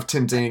enough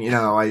tinting,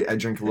 I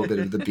drink a little bit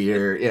of the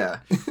beer. Yeah.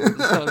 So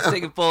I was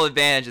taking full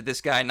advantage of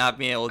this guy not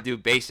being able to do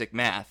basic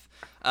math.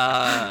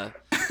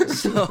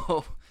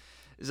 So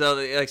like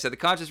I said, the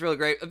concert's really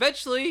great.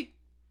 Eventually,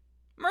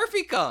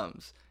 Murphy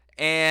comes.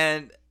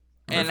 And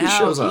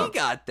how he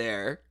got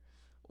there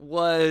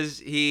was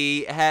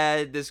he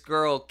had this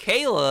girl,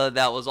 Kayla,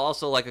 that was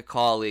also like a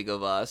colleague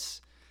of us,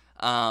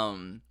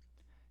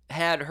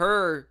 had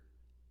her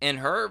in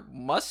her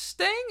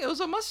Mustang. It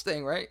was a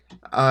Mustang, right?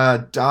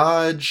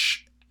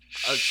 Dodge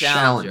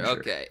Challenger.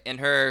 Okay. In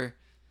her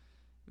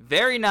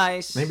very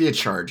nice. Maybe a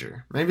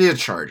Charger.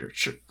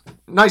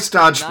 Nice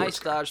Dodge sports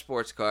car. Dodge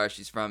sports car.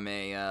 She's from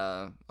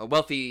a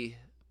wealthy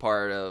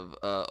part of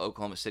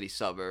Oklahoma City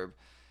suburb.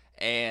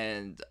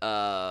 And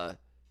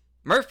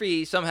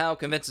Murphy somehow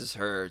convinces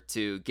her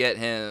to get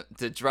him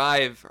to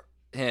drive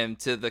him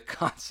to the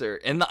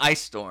concert in the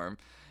ice storm,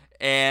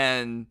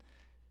 and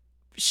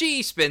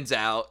she spins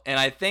out. And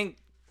I think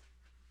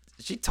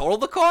she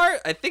totaled the car.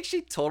 I think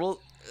she totaled.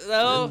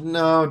 though?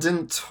 No,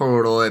 didn't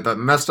total it, but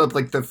messed up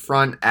like the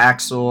front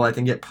axle. I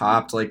think it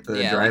popped like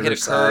the Yeah, like hit a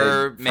driver's side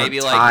curb, front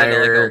maybe like hit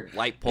tire. like a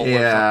light pole or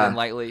something Yeah.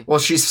 lightly. Well,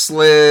 she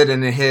slid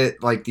and it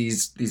hit like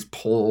these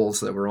poles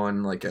that were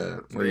on like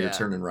a where you're Yeah.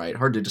 turning right.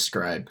 Hard to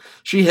describe.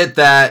 She hit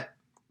that,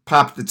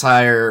 popped the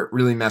tire,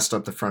 really messed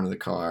up the front of the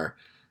car.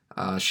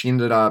 She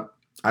ended up.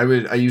 I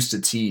used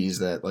to tease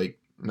that like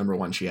number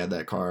one she had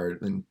that car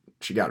and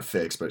she got it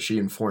fixed, but she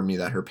informed me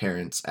that her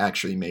parents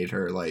actually made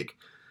her like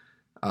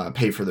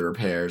pay for the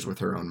repairs with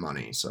her own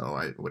money.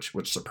 So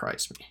which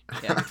surprised me.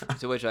 Yeah.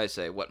 To which I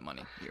say, what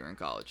money? You're in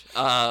college.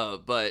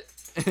 But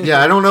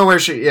Yeah, I don't know where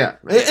she. Yeah.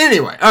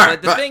 Anyway, all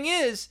right. But the thing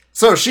is,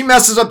 so she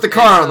messes up the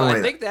car on the way.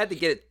 I think they had to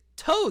get it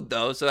towed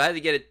though, so I had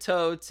to get it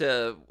towed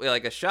to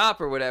like a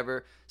shop or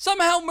whatever.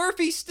 Somehow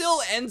Murphy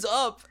still ends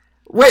up.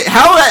 Wait,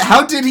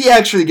 how did he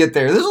actually get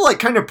there? This is like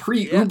kind of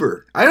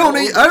pre-Uber. I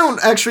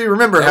don't actually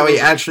remember how he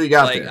actually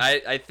got there.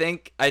 I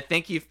think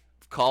he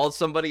called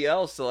somebody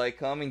else to like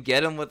come and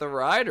get him with a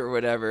ride or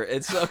whatever.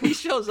 And so he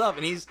shows up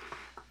and he's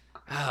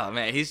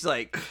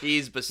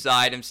he's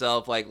beside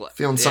himself, like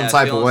feeling some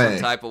type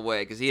of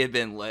way because he had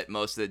been lit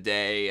most of the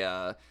day.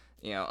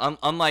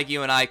 Unlike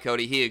you and I,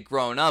 Cody, he had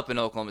grown up an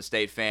Oklahoma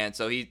State fan,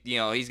 so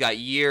he's got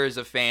years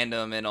of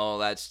fandom and all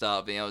that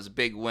stuff. It was a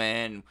big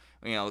win.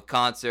 The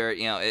concert.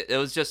 It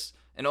was just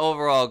an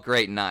overall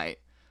great night.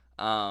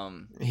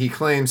 He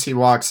claims he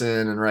walks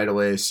in and right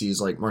away sees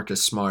like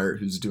Marcus Smart,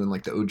 who's doing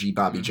like the OG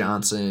Bobby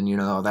Johnson.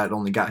 That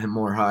only got him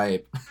more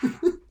hype.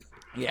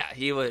 Yeah,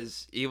 he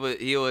was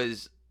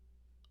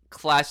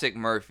classic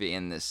Murphy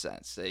in this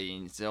sense.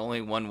 It's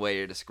only one way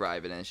to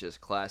describe it, and it's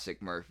just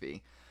classic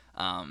Murphy.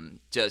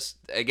 Just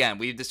again,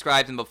 we've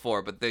described him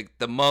before, but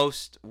the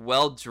most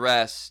well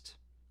dressed,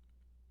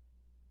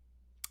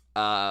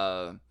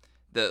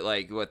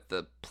 with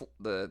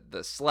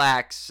the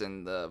slacks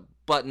and the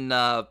button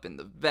up and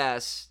the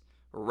vest,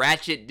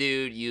 ratchet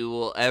dude you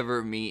will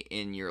ever meet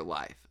in your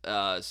life.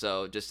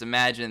 So just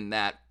imagine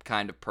that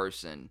kind of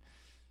person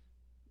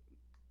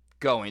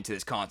going to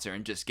this concert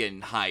and just getting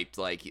hyped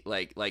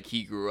like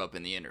he grew up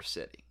in the inner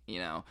city,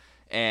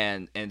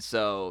 and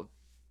so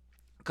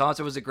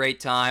concert was a great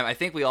time. I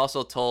think we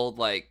also told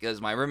because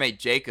my roommate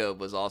Jacob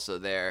was also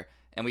there,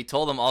 and we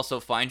told him also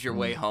find your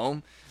way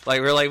home.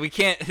 We're like we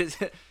can't.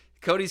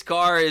 Cody's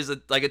car is a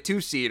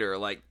 2-seater,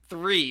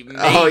 3 maybe.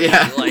 Oh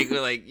yeah.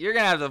 like you're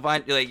gonna have to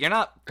find you're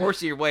not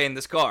forcing your way in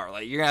this car.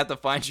 You're gonna have to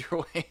find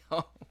your way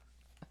home.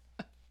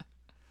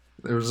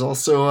 There was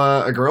also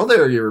a girl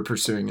there you were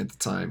pursuing at the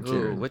time,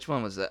 Kieran. Ooh, which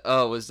one was that?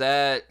 Oh, was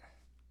that?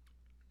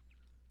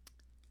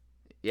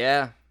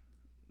 Yeah,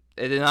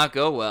 it did not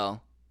go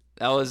well.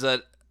 That was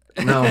a.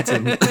 No, it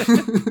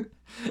didn't.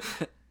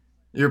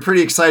 You're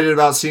pretty excited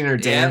about seeing her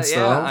dance,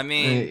 though. I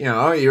mean,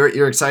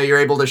 you're excited. You're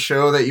able to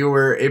show that you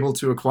were able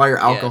to acquire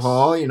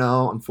alcohol. Yes.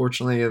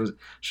 Unfortunately,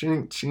 she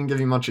didn't give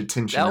you much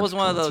attention. That was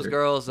one of those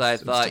girls that I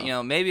thought,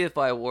 maybe if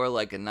I wore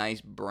a nice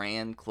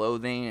brand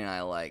clothing and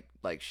I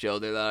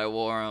showed her that I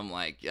wore them,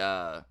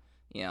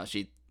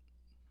 she'd,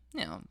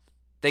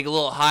 think a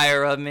little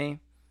higher of me.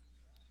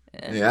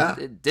 And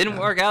it didn't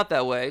work out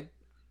that way.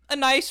 A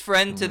nice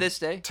friend to this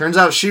day. Turns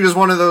out she was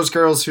one of those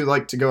girls who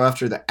like to go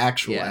after the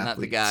actual athletes. Not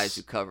the guys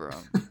who cover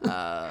them.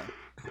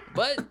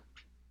 But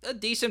a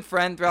decent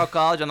friend throughout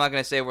college. I'm not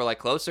going to say we're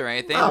close or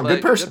anything. Oh,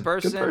 but good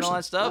person and all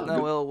that stuff.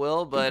 No ill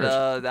will.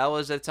 But that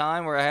was a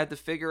time where I had to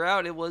figure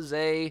out it was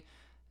a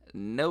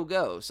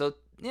no-go. So,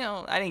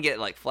 I didn't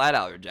get flat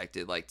out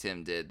rejected like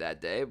Tim did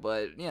that day.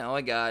 But,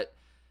 I got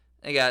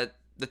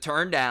the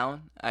turn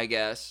down, I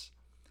guess.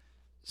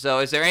 So,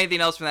 is there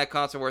anything else from that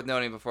concert worth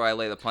noting before I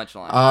lay the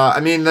punchline?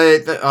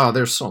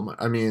 There's so much.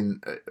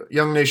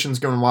 Young Nation's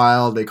going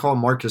wild. They call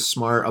Marcus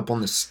Smart up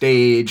on the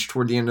stage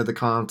toward the end of the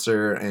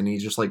concert, and he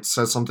just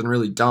says something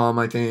really dumb.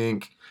 I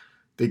think.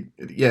 The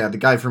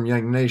guy from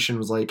Young Nation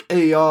was like,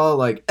 "Hey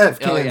y'all, F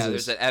Kansas." Oh yeah,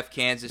 there's an F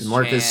Kansas. And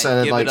Marcus chant.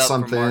 said Give it up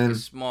something. For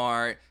Marcus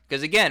Smart,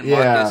 because again,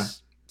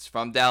 Marcus is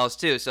from Dallas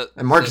too. So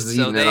and Marcus is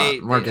eating it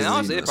up.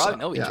 Honestly, they probably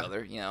know each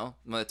other. One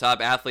of the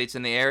top athletes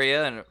in the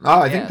area. And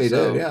I think they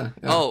did. Yeah.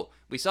 Oh.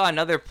 We saw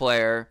another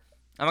player.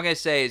 I'm not going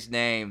to say his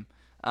name.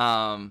 We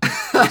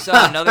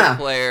saw another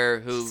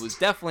player who was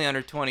definitely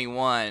under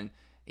 21.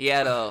 He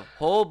had a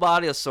whole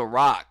bottle of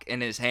Ciroc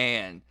in his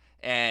hand,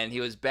 and he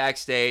was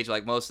backstage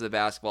like most of the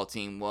basketball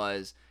team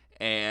was,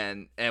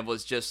 and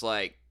was just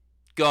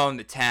going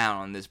to town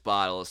on this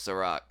bottle of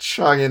Ciroc.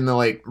 Chugging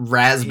the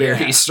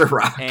raspberry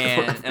Ciroc.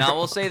 And I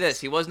will say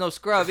this, he was no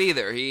scrub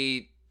either.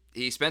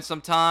 He spent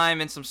some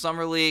time in some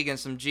summer league and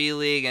some G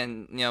League,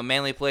 and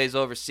mainly plays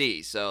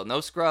overseas. So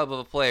no scrub of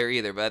a player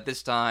either. But at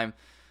this time,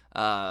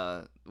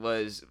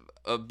 was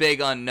a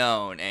big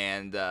unknown.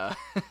 And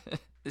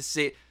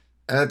see,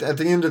 at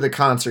the end of the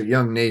concert,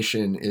 Young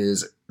Nation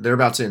they're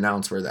about to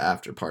announce where the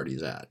after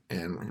party's at,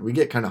 and we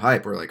get kind of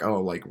hype. We're like,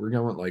 we're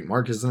going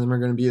Marcus and them are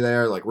going to be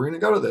there. We're going to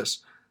go to this.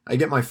 I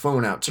get my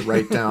phone out to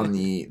write down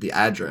the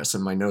address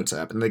in my notes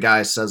app, and the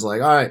guy says all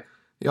right.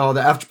 The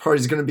after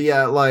party's gonna be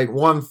at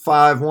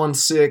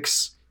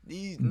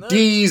 1516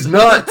 D's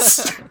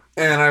nuts.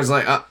 And I was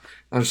like,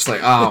 I was just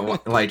like, oh,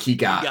 like he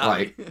got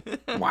like,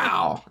 me.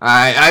 wow.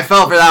 I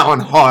fell for that one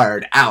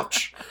hard.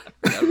 Ouch.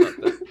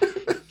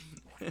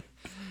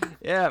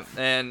 Yeah,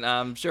 and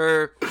I'm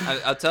sure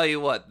I'll tell you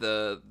what,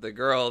 the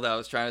girl that I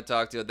was trying to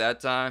talk to at that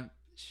time,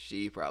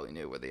 she probably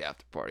knew where the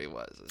after party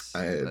was.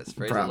 Let's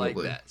phrase it like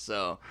that.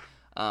 So,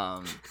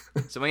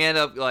 so we end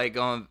up like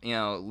going,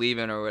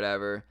 leaving or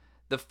whatever.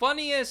 The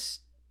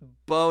funniest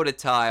bow to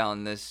tie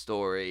on this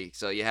story.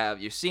 So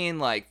you're seeing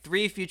like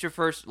 3 future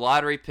first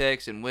lottery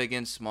picks and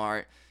Wiggins,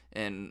 Smart,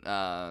 and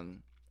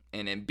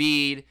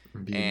Embiid,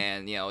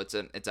 and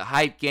it's a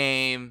hype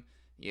game.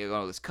 You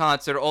go to this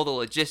concert, all the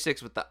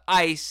logistics with the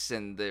ice,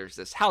 and there's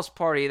this house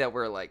party that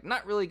we're like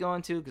not really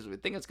going to because we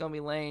think it's gonna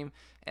be lame.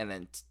 And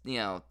then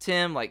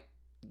Tim like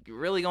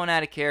really going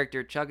out of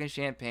character, chugging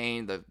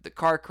champagne, the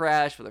car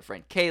crash with our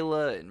friend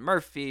Kayla and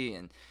Murphy,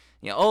 and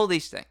all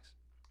these things.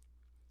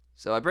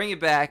 So I bring it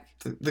back.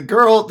 The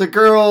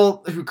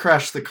girl who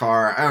crashed the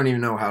car, I don't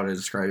even know how to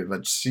describe it,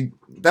 but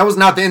that was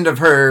not the end of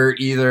her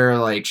either.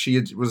 Like,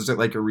 she was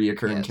like a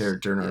reoccurring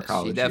character in her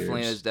college years.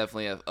 She is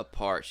definitely a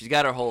part. She's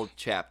got her whole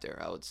chapter,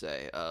 I would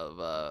say, of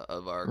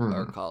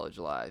our college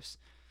lives.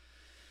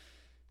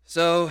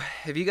 So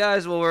if you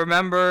guys will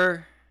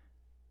remember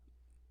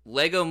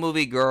Lego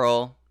Movie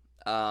Girl,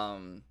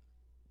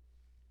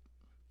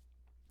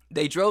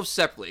 they drove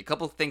separately. A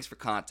couple of things for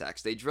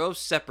context. They drove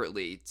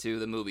separately to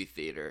the movie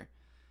theater,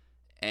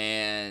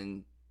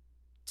 and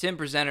Tim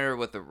presented her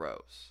with a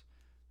rose.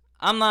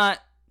 I'm not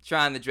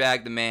trying to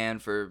drag the man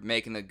for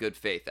making a good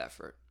faith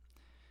effort.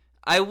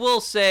 I will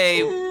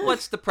say,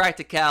 what's the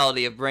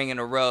practicality of bringing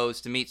a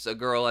rose to meet a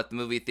girl at the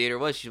movie theater?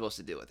 What's she supposed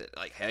to do with it?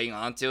 Like, hang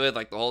on to it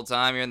like the whole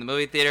time you're in the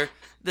movie theater?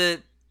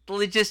 The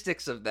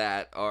logistics of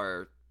that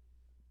are...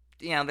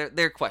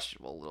 they're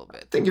questionable a little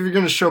bit. I think if you're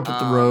going to show up with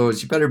the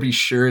rose, you better be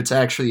sure it's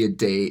actually a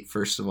date,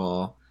 first of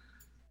all.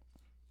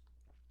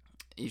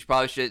 You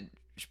probably should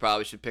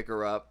pick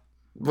her up.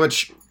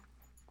 Which,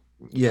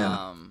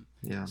 yeah.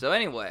 Yeah. So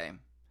anyway,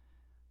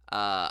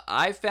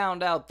 I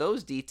found out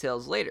those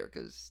details later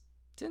because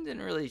Tim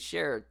didn't really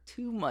share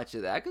too much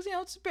of that because,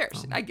 it's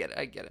embarrassing. I get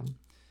it.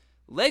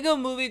 Lego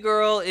Movie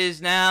Girl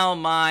is now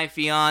my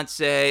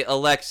fiance,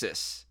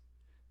 Alexis.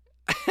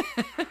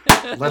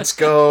 Let's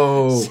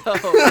go. So,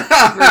 for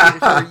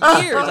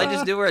years, I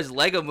just knew her as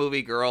Lego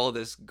Movie Girl,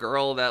 this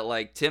girl that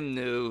like Tim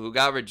knew who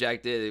got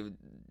rejected,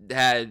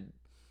 had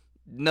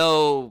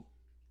no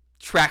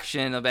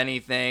traction of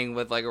anything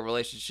with like a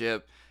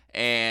relationship,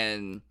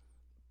 and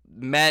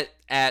met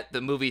at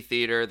the movie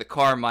theater, the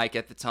Carmike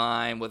at the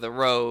time, with a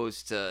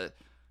rose to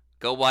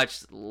go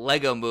watch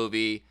Lego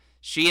Movie.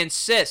 She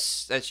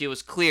insists that she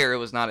was clear it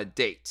was not a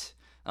date.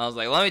 I was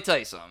like, let me tell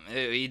you something.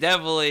 He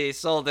definitely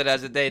sold it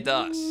as a date to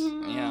us.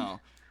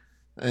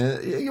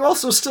 You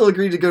also still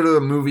agreed to go to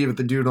a movie with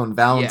the dude on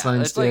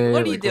Valentine's Day. Like,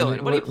 what are you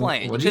doing? What are you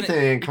playing? What do you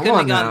think? Come on now. You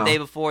couldn't have gone the day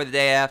before, the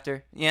day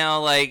after.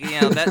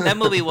 That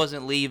movie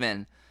wasn't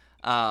leaving.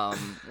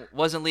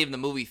 Wasn't leaving the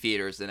movie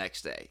theaters the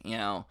next day.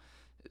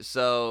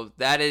 So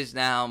that is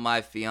now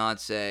my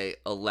fiance,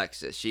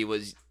 Alexis. She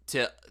was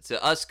to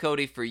us,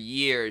 Cody, for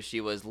years. She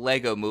was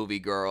Lego Movie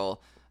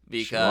Girl.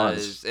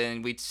 Because,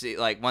 and we'd see,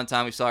 like, one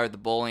time we saw her at the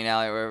bowling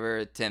alley or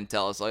wherever, Tim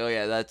tell us, like, oh,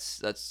 yeah,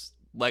 that's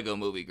Lego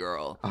Movie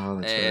Girl.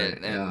 Oh, that's right,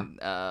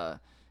 yeah.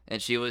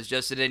 And she was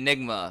just an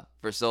enigma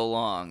for so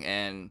long.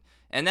 And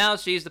now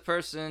she's the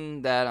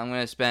person that I'm going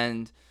to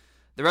spend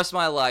the rest of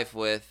my life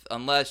with,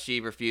 unless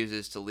she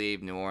refuses to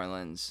leave New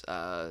Orleans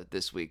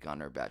this week on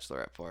her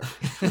bachelorette party.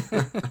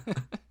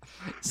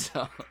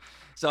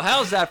 So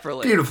how's that for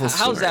layered? Beautiful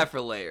story. How's that for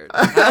layered?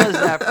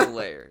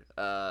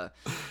 I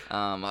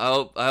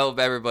hope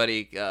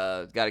everybody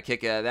got a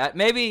kick out of that.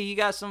 Maybe you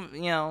got some,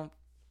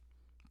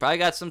 probably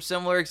got some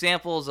similar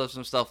examples of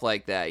some stuff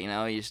like that.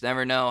 You just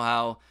never know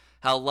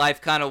how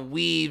life kind of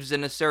weaves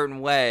in a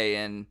certain way.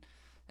 And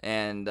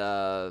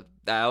I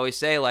always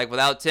say, like,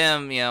 without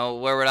Tim,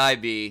 where would I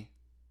be?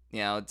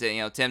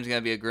 Tim's gonna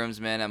be a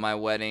groomsman at my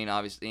wedding.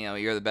 Obviously,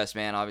 you're the best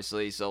man,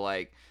 obviously. So,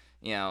 like,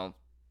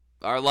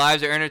 our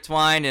lives are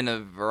intertwined in a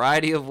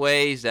variety of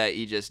ways that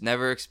you just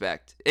never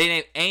expect.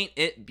 Ain't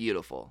it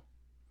beautiful?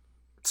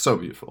 So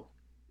beautiful.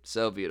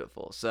 So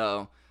beautiful.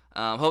 So,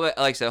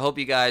 hope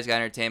you guys got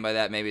entertained by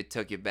that. Maybe it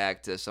took you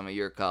back to some of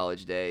your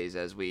college days,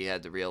 as we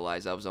had to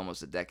realize that was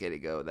almost a decade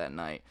ago that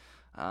night.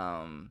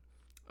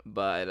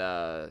 But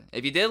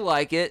if you did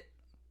like it,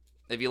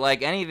 if you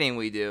like anything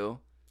we do,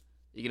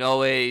 you can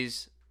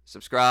always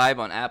subscribe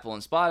on Apple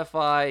and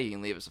Spotify. You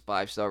can leave us a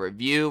 5-star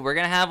review. We're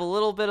gonna have a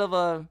little bit of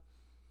a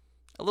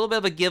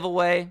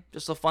giveaway,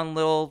 just a fun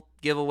little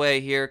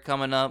giveaway here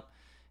coming up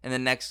in the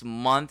next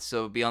month,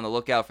 so be on the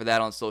lookout for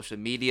that on social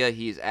media.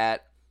 He's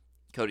at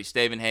Cody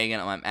Stavenhagen.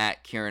 I'm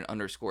at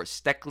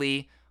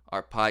Kieran_Steckley.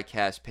 Our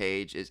podcast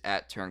page is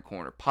at Turn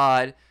Corner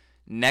Pod.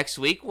 Next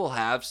week, we'll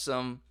have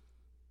some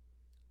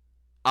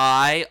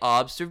eye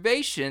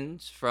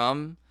observations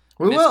from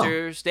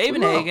Mr.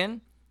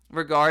 Stavenhagen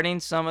regarding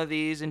some of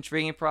these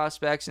intriguing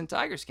prospects in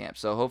Tigers camp.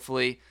 So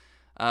hopefully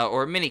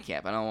or mini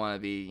camp. I don't want to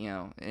be,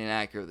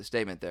 inaccurate with the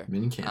statement there.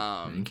 Mini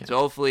camp. So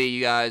hopefully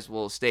you guys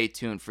will stay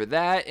tuned for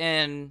that,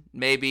 and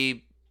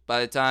maybe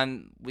by the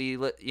time you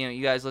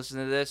guys listen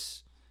to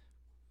this,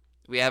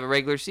 we have a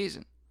regular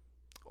season,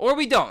 or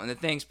we don't, and the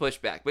things push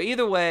back. But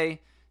either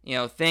way,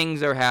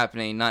 things are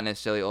happening. Not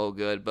necessarily all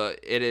good, but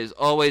it is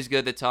always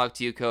good to talk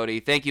to you, Cody.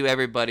 Thank you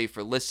everybody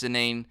for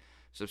listening,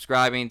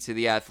 subscribing to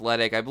The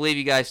Athletic. I believe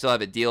you guys still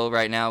have a deal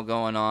right now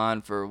going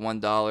on for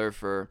 $1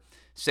 for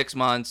 6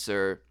 months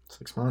or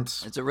 6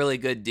 months. It's a really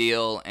good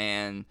deal,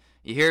 and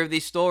you hear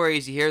these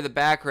stories, you hear the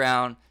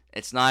background.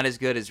 It's not as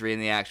good as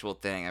reading the actual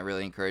thing. I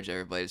really encourage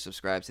everybody to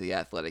subscribe to The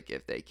Athletic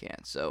if they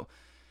can. So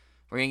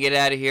we're going to get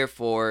out of here.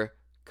 For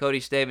Cody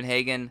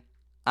Stavenhagen,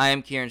 I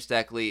am Kieran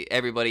Steckley.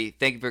 Everybody,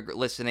 thank you for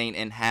listening,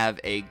 and have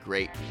a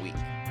great week.